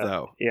vibes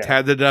though. Yeah.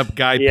 Tatted up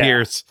Guy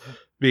Pearce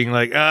being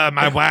like,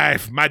 my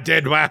wife, my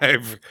dead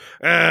wife.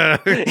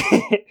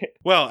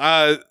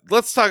 Well,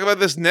 let's talk about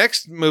this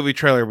next movie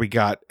trailer we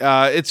got.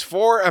 It's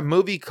for a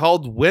movie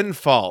called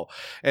Windfall,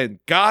 and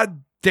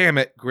God damn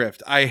it,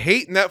 Grift. I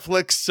hate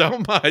Netflix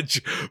so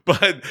much,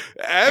 but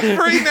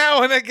every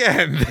now and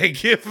again, they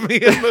give me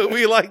a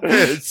movie like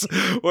this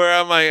where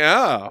I'm like,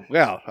 oh,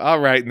 well, all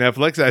right,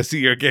 Netflix, I see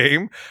your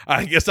game.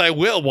 I guess I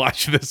will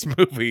watch this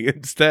movie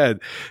instead,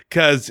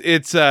 because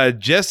it's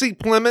Jesse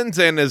Plemons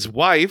and his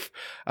wife.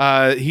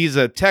 He's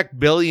a tech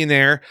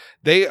billionaire.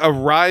 They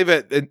arrive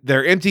at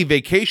their empty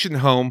vacation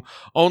home,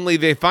 only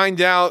they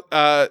find out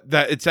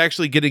that it's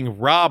actually getting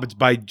robbed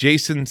by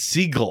Jason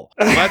Segel.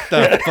 What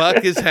the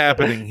fuck is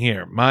happening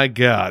here? My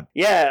God.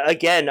 Yeah,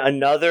 again,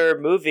 another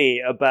movie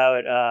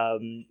about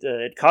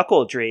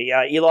cuckoldry.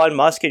 Elon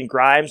Musk and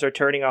Grimes are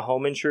turning a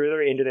home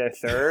intruder into their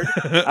third.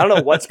 I don't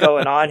know what's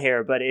going on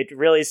here, but it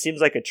really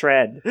seems like a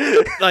trend.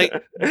 Like,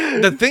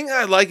 the thing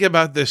I like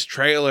about this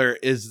trailer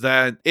is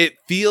that it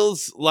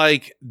feels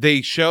like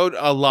they showed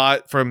a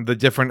lot from the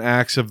different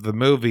acts of the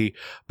movie,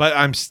 but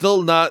I'm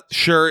still not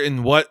sure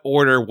in what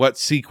order, what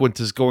sequence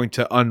is going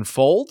to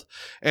unfold.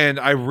 And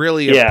I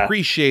really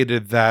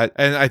appreciated that.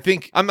 And I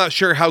think, I'm not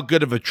sure how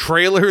good of a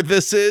trailer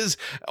this is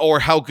or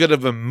how good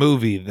of a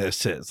movie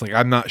this is. Like,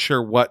 I'm not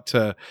sure what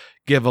to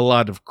give a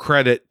lot of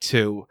credit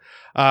to.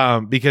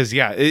 Because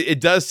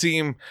it does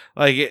seem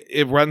like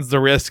it runs the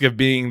risk of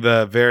being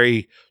the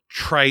very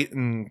trite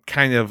and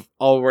kind of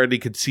already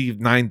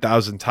conceived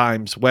 9,000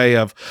 times way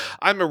of,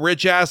 I'm a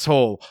rich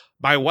asshole.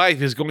 My wife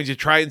is going to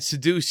try and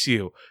seduce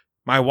you.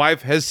 My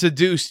wife has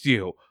seduced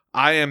you.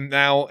 I am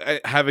now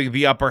having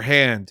the upper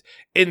hand.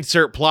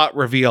 Insert plot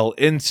reveal.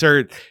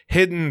 Insert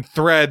hidden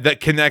thread that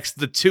connects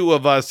the two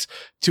of us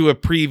to a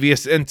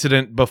previous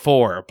incident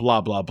before. Blah,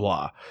 blah,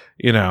 blah.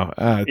 You know,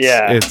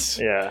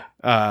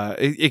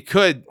 it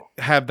could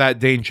have that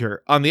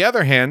danger. On the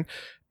other hand,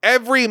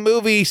 every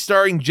movie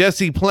starring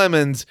Jesse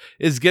Plemons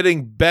is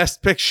getting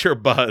Best Picture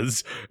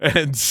buzz.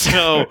 And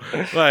so,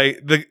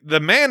 like, the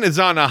man is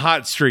on a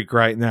hot streak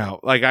right now.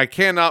 Like, I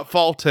cannot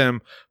fault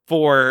him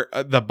for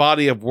the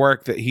body of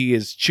work that he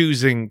is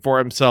choosing for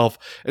himself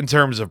in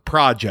terms of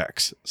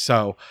projects.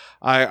 So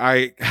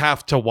I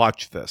have to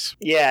watch this.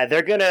 Yeah,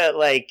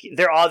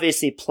 they're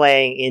obviously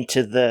playing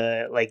into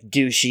the like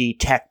douchey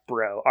tech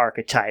bro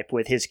archetype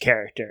with his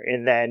character.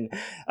 And then,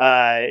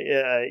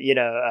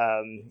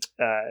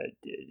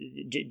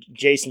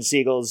 Jason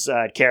Segel's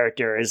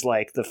character is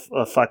like the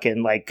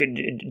fucking like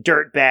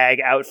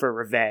dirtbag out for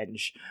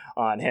revenge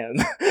on him.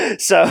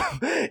 So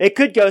it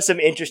could go some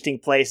interesting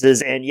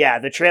places. And yeah,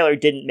 the trailer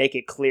didn't make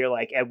it clear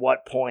like at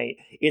what point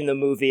in the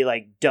movie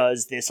like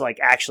does this like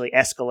actually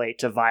escalate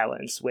to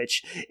violence, which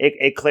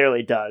it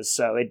clearly does.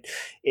 So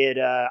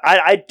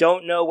I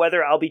don't know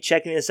whether I'll be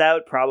checking this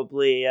out.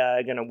 Probably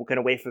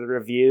gonna wait for the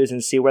reviews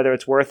and see whether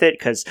it's worth it,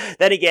 because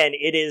then again,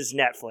 it is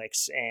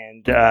Netflix,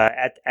 and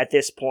at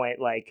this point,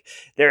 like,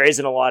 there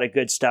isn't a lot of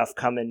good stuff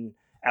coming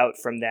out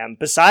from them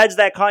besides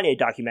that Kanye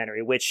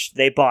documentary, which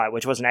they bought,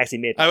 which wasn't actually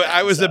made.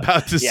 I was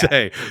about to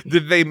say,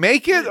 did they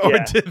make it, or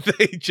did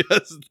they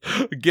just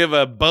give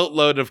a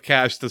boatload of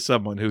cash to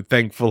someone who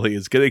thankfully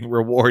is getting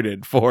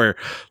rewarded for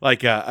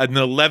like an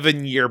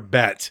 11-year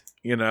bet,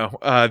 you know,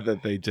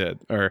 that they did?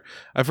 Or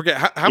I forget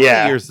how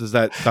many years does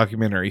that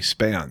documentary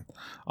span,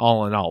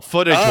 all in all,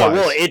 footage wise?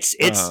 Well, it's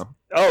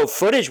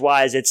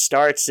footage-wise, it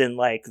starts in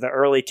like the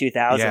early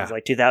 2000s,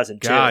 like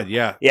 2002. God,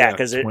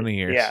 because 20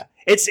 years. Yeah,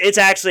 it's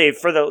actually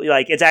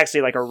it's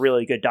actually like a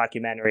really good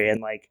documentary,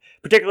 and like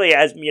particularly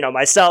as you know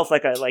myself,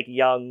 like a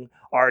young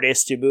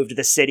artist who moved to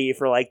the city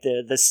for like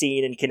the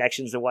scene and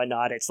connections and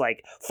whatnot. It's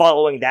like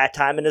following that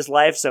time in his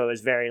life, so it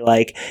was very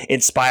like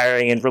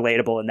inspiring and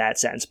relatable in that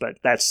sense. But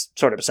that's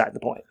sort of beside the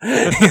point.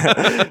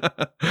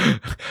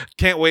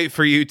 Can't wait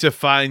for you to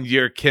find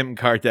your Kim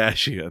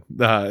Kardashian.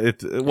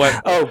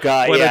 Oh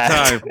God! What a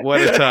time!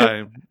 What a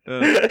time!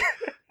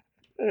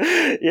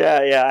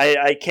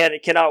 I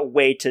cannot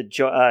wait to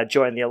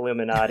join the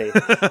Illuminati.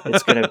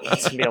 It's gonna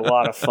be a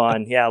lot of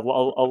fun. Yeah, a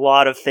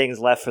lot of things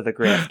left for the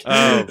grift.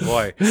 Oh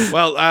boy.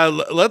 Well,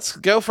 let's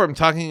go from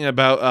talking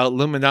about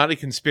Illuminati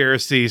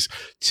conspiracies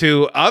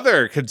to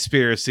other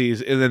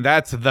conspiracies, and then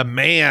that's the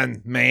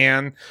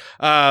man.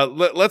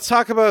 Let's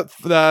talk about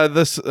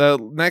this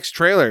next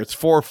trailer. It's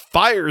for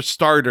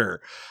Firestarter.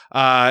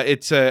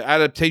 It's an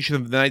adaptation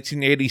of the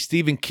 1980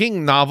 Stephen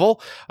King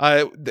novel.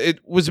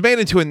 It was made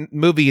into a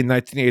movie in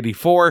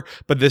 1984,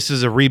 but this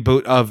is a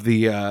reboot of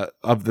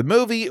the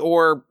movie,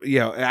 or an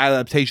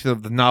adaptation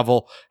of the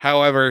novel,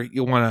 however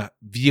you want to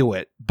view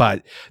it.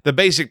 But the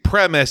basic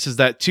premise is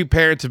that two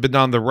parents have been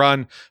on the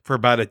run for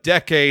about a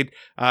decade.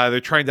 They're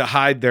trying to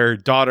hide their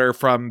daughter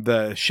from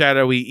the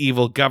shadowy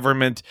evil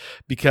government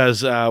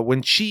because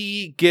when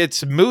she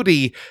gets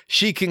moody,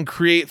 she can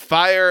create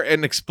fire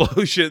and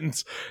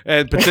explosions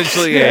and potentially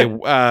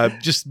essentially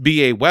just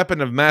be a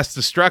weapon of mass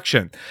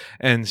destruction.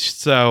 And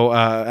so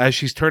as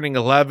she's turning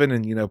 11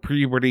 and,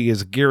 puberty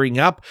is gearing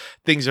up,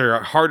 things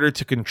are harder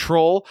to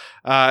control.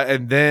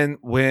 And then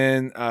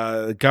when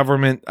the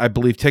government, I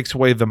believe, takes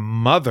away the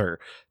mother,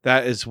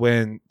 that is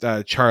when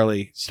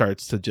Charlie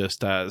starts to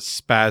just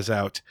spaz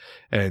out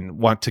and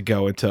want to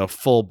go into a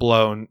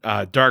full-blown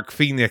Dark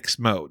Phoenix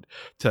mode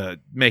to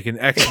make an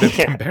X-Men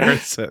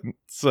comparison.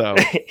 So,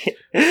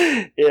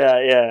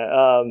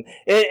 yeah.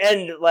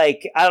 And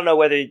like, I don't know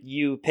whether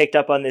you picked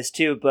up on this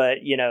too, but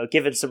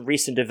given some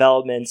recent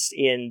developments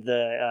in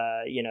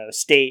the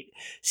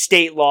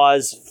state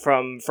laws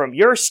from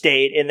your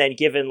state, and then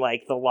given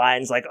like the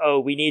lines like,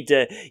 oh, you need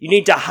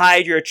to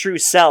hide your true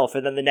self,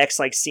 and then the next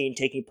like scene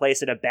taking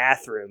place in a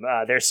bathroom.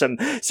 There's some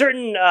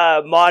certain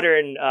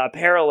modern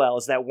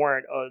parallels that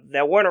weren't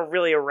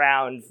really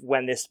around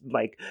when this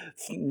like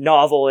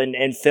novel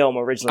and film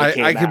originally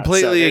came out. I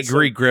completely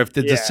agree, Griff.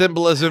 The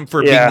symbolism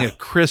for being a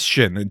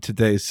Christian in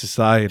today's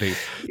society.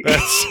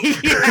 That's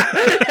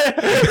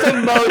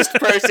the most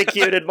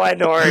persecuted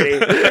minority.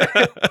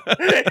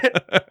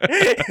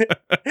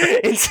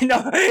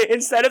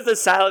 Instead of the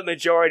silent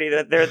majority,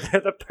 that they're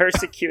the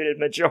persecuted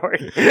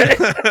majority.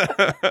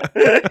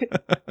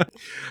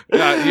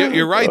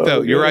 You're right,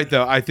 though. You're right,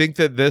 though. I think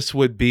that this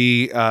would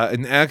be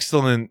an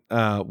excellent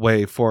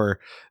way for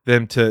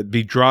them to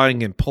be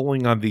drawing and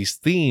pulling on these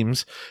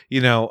themes.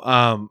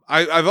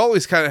 I've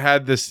always kind of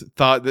had this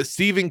thought that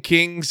Stephen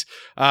King's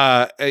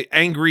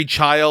angry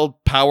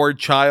child, powered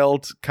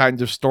child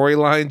kind of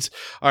storylines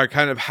are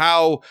kind of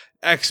how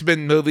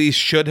X-Men movies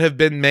should have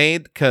been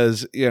made,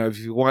 because if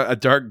you want a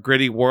dark,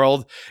 gritty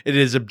world, it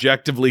is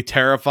objectively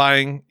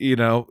terrifying.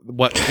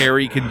 What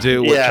Harry can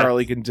do, what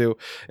Charlie can do,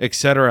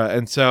 etc.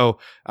 And so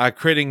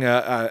creating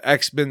a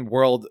X-Men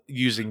world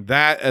using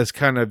that as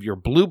kind of your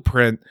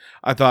blueprint,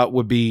 I thought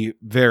would be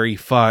very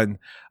fun.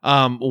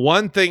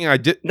 One thing I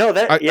did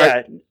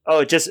I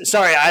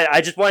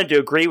just wanted to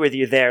agree with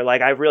you there.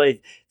 Like, I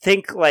really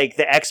think like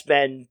the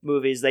X-Men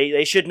movies,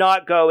 they should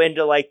not go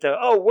into like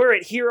we're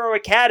at Hero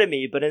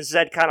Academy, but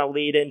instead kind of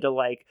lead into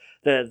like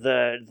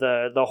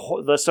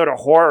the sort of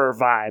horror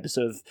vibes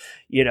of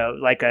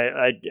like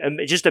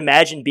just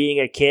imagine being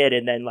a kid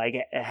and then like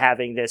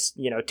having this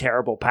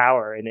terrible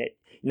power and it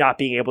not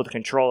being able to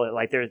control it.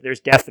 Like there's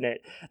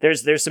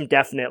some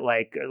definite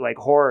like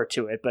horror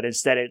to it, but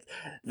instead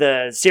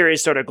the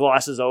series sort of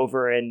glosses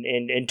over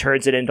and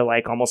turns it into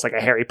like almost like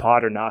a Harry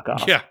Potter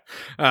knockoff.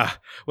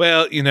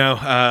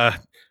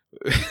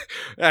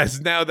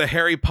 As now the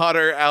Harry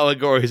Potter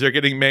allegories are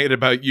getting made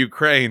about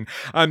Ukraine,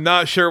 I'm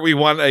not sure we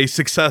want a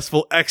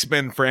successful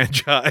X-Men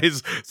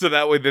franchise, so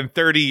that way then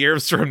 30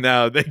 years from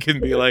now they can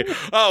be like,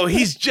 oh,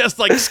 he's just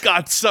like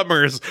Scott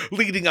Summers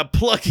leading a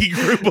plucky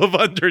group of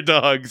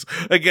underdogs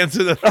against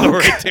an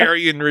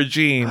authoritarian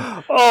regime.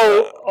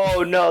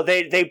 Oh no,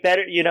 they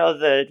better,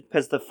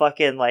 because the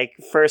fucking like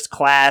First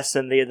Class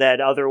and that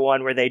other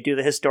one where they do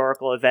the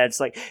historical events,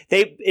 like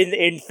they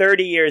in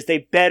 30 years they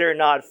better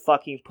not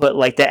fucking put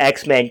like the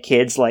X-Men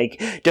kids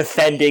like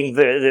defending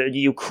the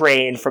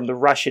Ukraine from the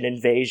Russian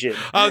invasion.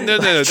 Oh no,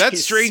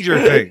 that's Stranger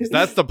Things.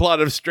 That's the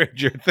plot of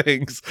Stranger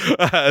Things,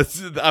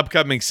 the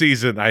upcoming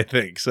season, I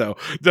think. So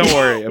don't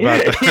worry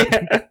about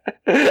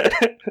that.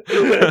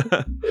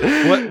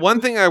 One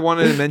thing I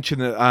wanted to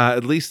mention,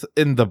 at least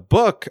in the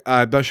book,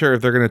 I'm not sure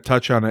if they're going to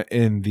touch on it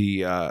in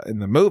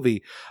the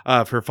movie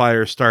for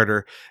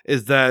Firestarter,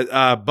 is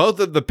that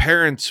both of the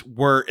parents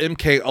were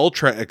MK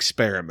Ultra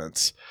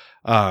experiments.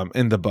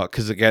 In the book,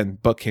 because again,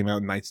 book came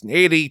out in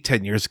 1980.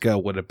 10 years ago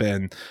would have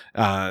been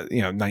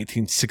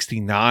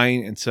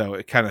 1969, and so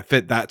it kind of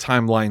fit that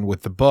timeline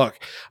with the book.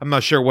 I'm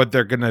not sure what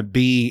they're gonna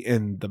be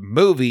in the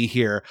movie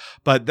here,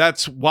 but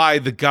that's why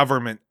the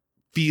government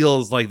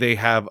feels like they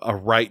have a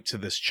right to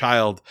this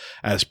child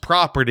as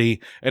property,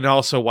 and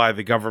also why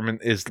the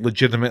government is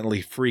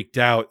legitimately freaked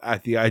out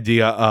at the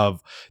idea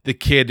of the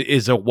kid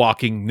is a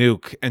walking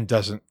nuke and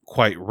doesn't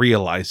quite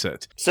realize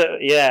it. So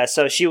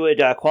she would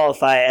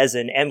qualify as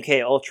an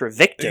MK Ultra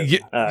victim.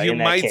 You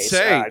might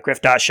say.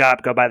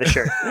 Griff.shop, go buy the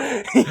shirt.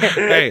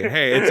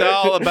 hey, it's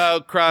all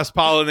about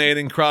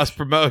cross-pollinating,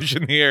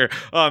 cross-promotion here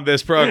on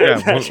this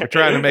program. We're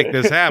trying to make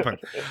this happen.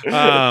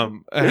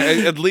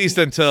 At least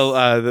until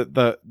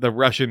the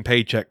Russian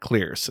paycheck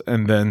clears,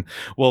 and then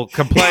we'll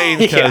complain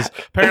because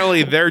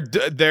apparently their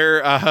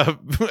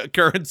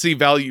currency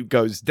value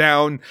goes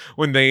down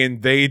when they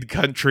invade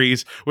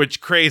countries,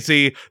 which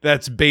crazy.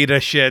 That's beta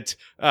shit.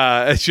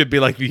 It should be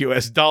like the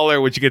US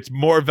dollar, which gets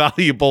more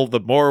valuable the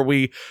more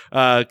we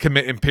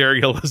commit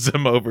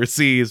imperialism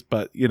overseas,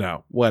 but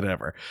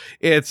whatever.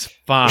 It's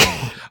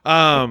fine.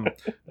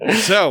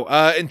 So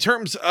in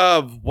terms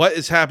of what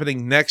is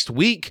happening next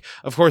week,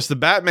 of course, the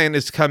Batman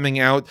is coming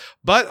out,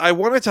 but I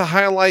wanted to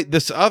highlight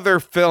this other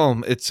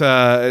film. It's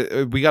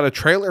we got a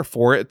trailer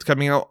for it. It's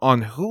coming out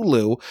on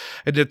Hulu,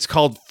 and it's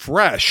called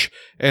Fresh,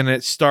 and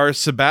it stars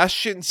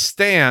Sebastian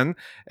Stan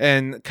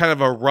and kind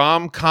of a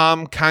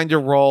rom-com kind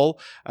of role.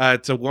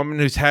 It's a woman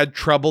who's had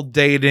trouble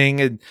dating,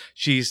 and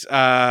she's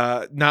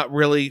not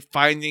really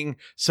finding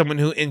someone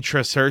who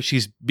interests her.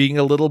 She's being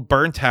a little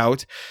burnt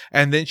out,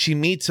 and then she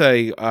meets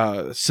a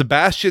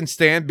Sebastian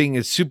Stan being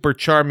his super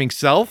charming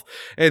self,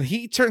 and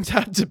he turns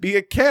out to be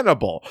a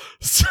cannibal.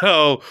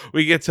 So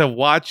we get to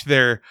watch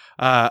their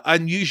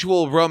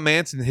unusual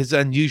romance and his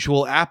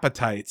unusual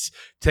appetites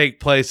take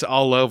place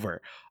all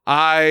over.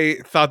 I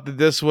thought that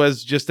this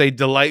was just a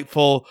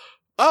delightful,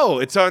 oh,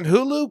 it's on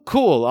Hulu?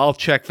 Cool, I'll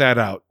check that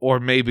out. Or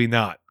maybe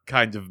not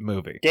kind of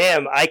movie.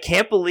 Damn, I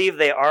can't believe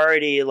they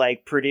already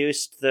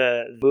produced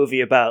the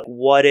movie about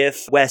what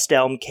if West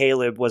Elm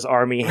Caleb was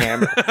Armie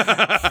Hammer.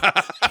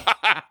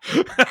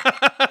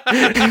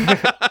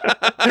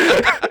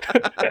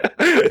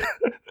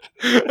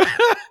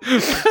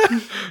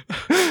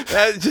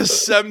 That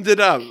just summed it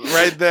up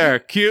right there.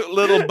 Cute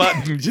little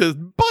button, just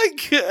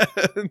bike.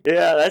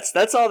 Yeah,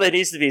 that's all that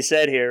needs to be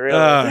said here, really.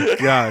 Oh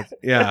God,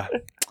 yeah.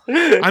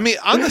 I mean,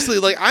 honestly,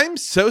 I'm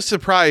so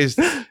surprised.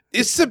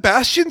 Is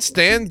Sebastian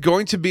Stan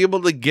going to be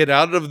able to get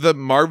out of the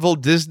Marvel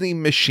Disney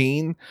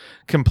machine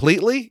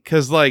completely?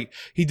 Because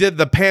he did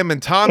the Pam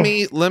and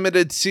Tommy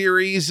limited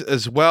series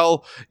as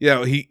well.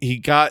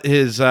 He got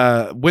his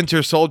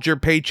Winter Soldier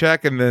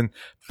paycheck, and then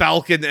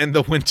Falcon and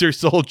the Winter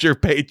Soldier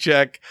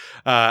paycheck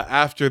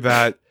after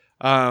that.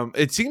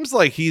 It seems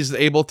like he's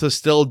able to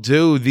still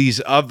do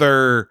these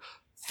other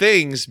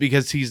things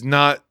because he's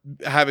not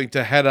having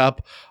to head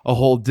up a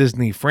whole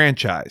Disney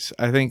franchise.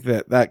 I think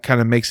that kind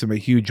of makes him a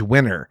huge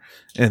winner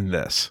in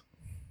this.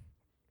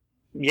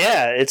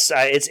 Yeah,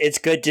 it's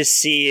good to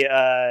see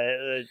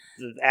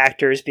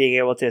actors being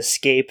able to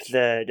escape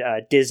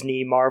the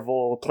Disney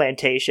Marvel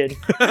plantation,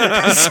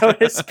 so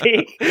to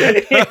speak.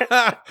 Get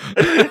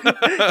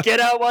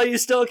out while you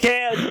still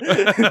can.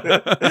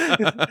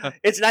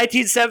 It's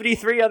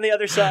 1973 on the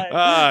other side.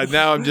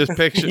 Now I'm just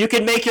picturing. You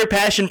can make your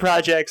passion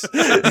projects.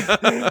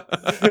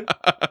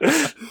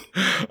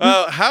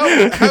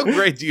 How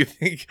great do you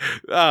think?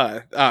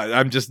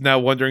 I'm just now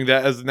wondering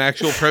that as an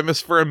actual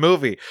premise for a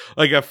movie,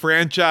 like a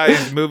franchise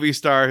movie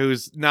star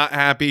who's not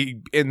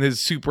happy in his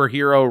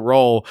superhero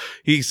role,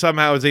 he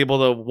somehow is able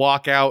to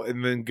walk out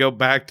and then go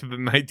back to the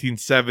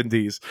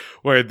 1970s,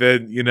 where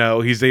then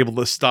he's able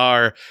to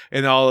star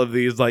in all of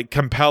these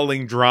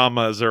compelling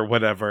dramas or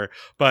whatever,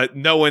 but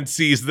no one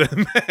sees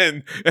them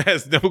and it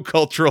has no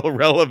cultural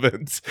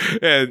relevance.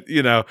 And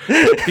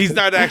he's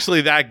not actually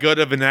that good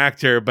of an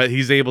actor, but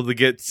he's able to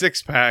get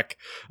six-pack,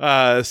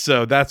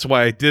 so that's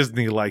why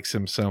Disney likes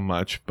him so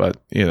much. But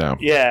yeah,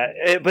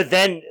 but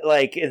then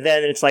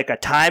it's like a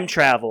time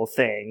travel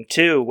thing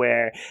too,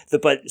 where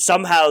but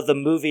somehow the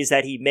movies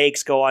that he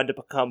makes go on to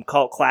become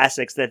cult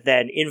classics that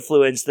then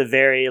influence the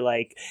very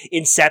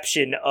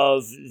inception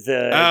of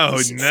the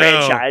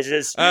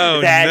franchises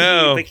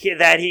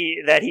that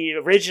he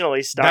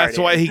originally started. That's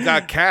why he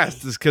got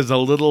cast, is because a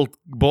little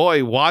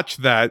boy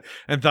watched that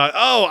and thought,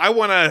 oh, I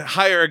want to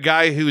hire a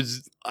guy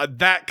who's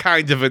that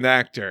kind of an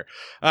actor.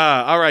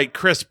 All right,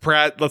 Chris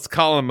Pratt, let's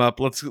call him up.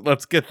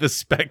 Let's get this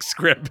spec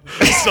script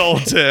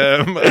sold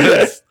to him.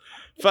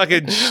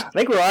 Fucking I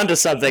think we're onto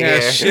something here.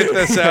 Shit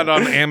this out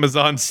on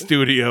Amazon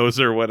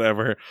Studios or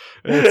whatever.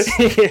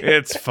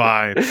 It's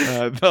fine.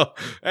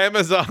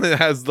 Amazon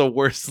has the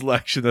worst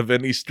selection of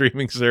any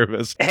streaming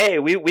service. Hey,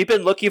 we've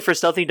been looking for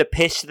something to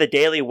pitch to the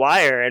Daily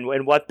Wire,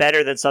 and what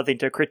better than something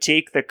to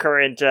critique the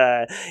current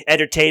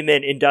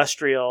entertainment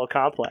industrial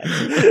complex.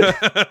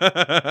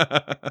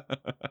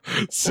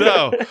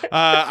 So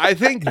I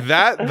think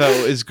that,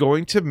 though, is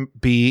going to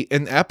be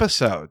an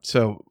episode.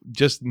 So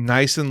just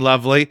nice and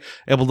lovely,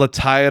 able to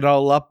tie it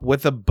all up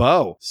with a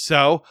bow.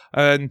 So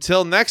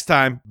until next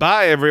time,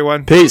 bye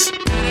everyone. Peace.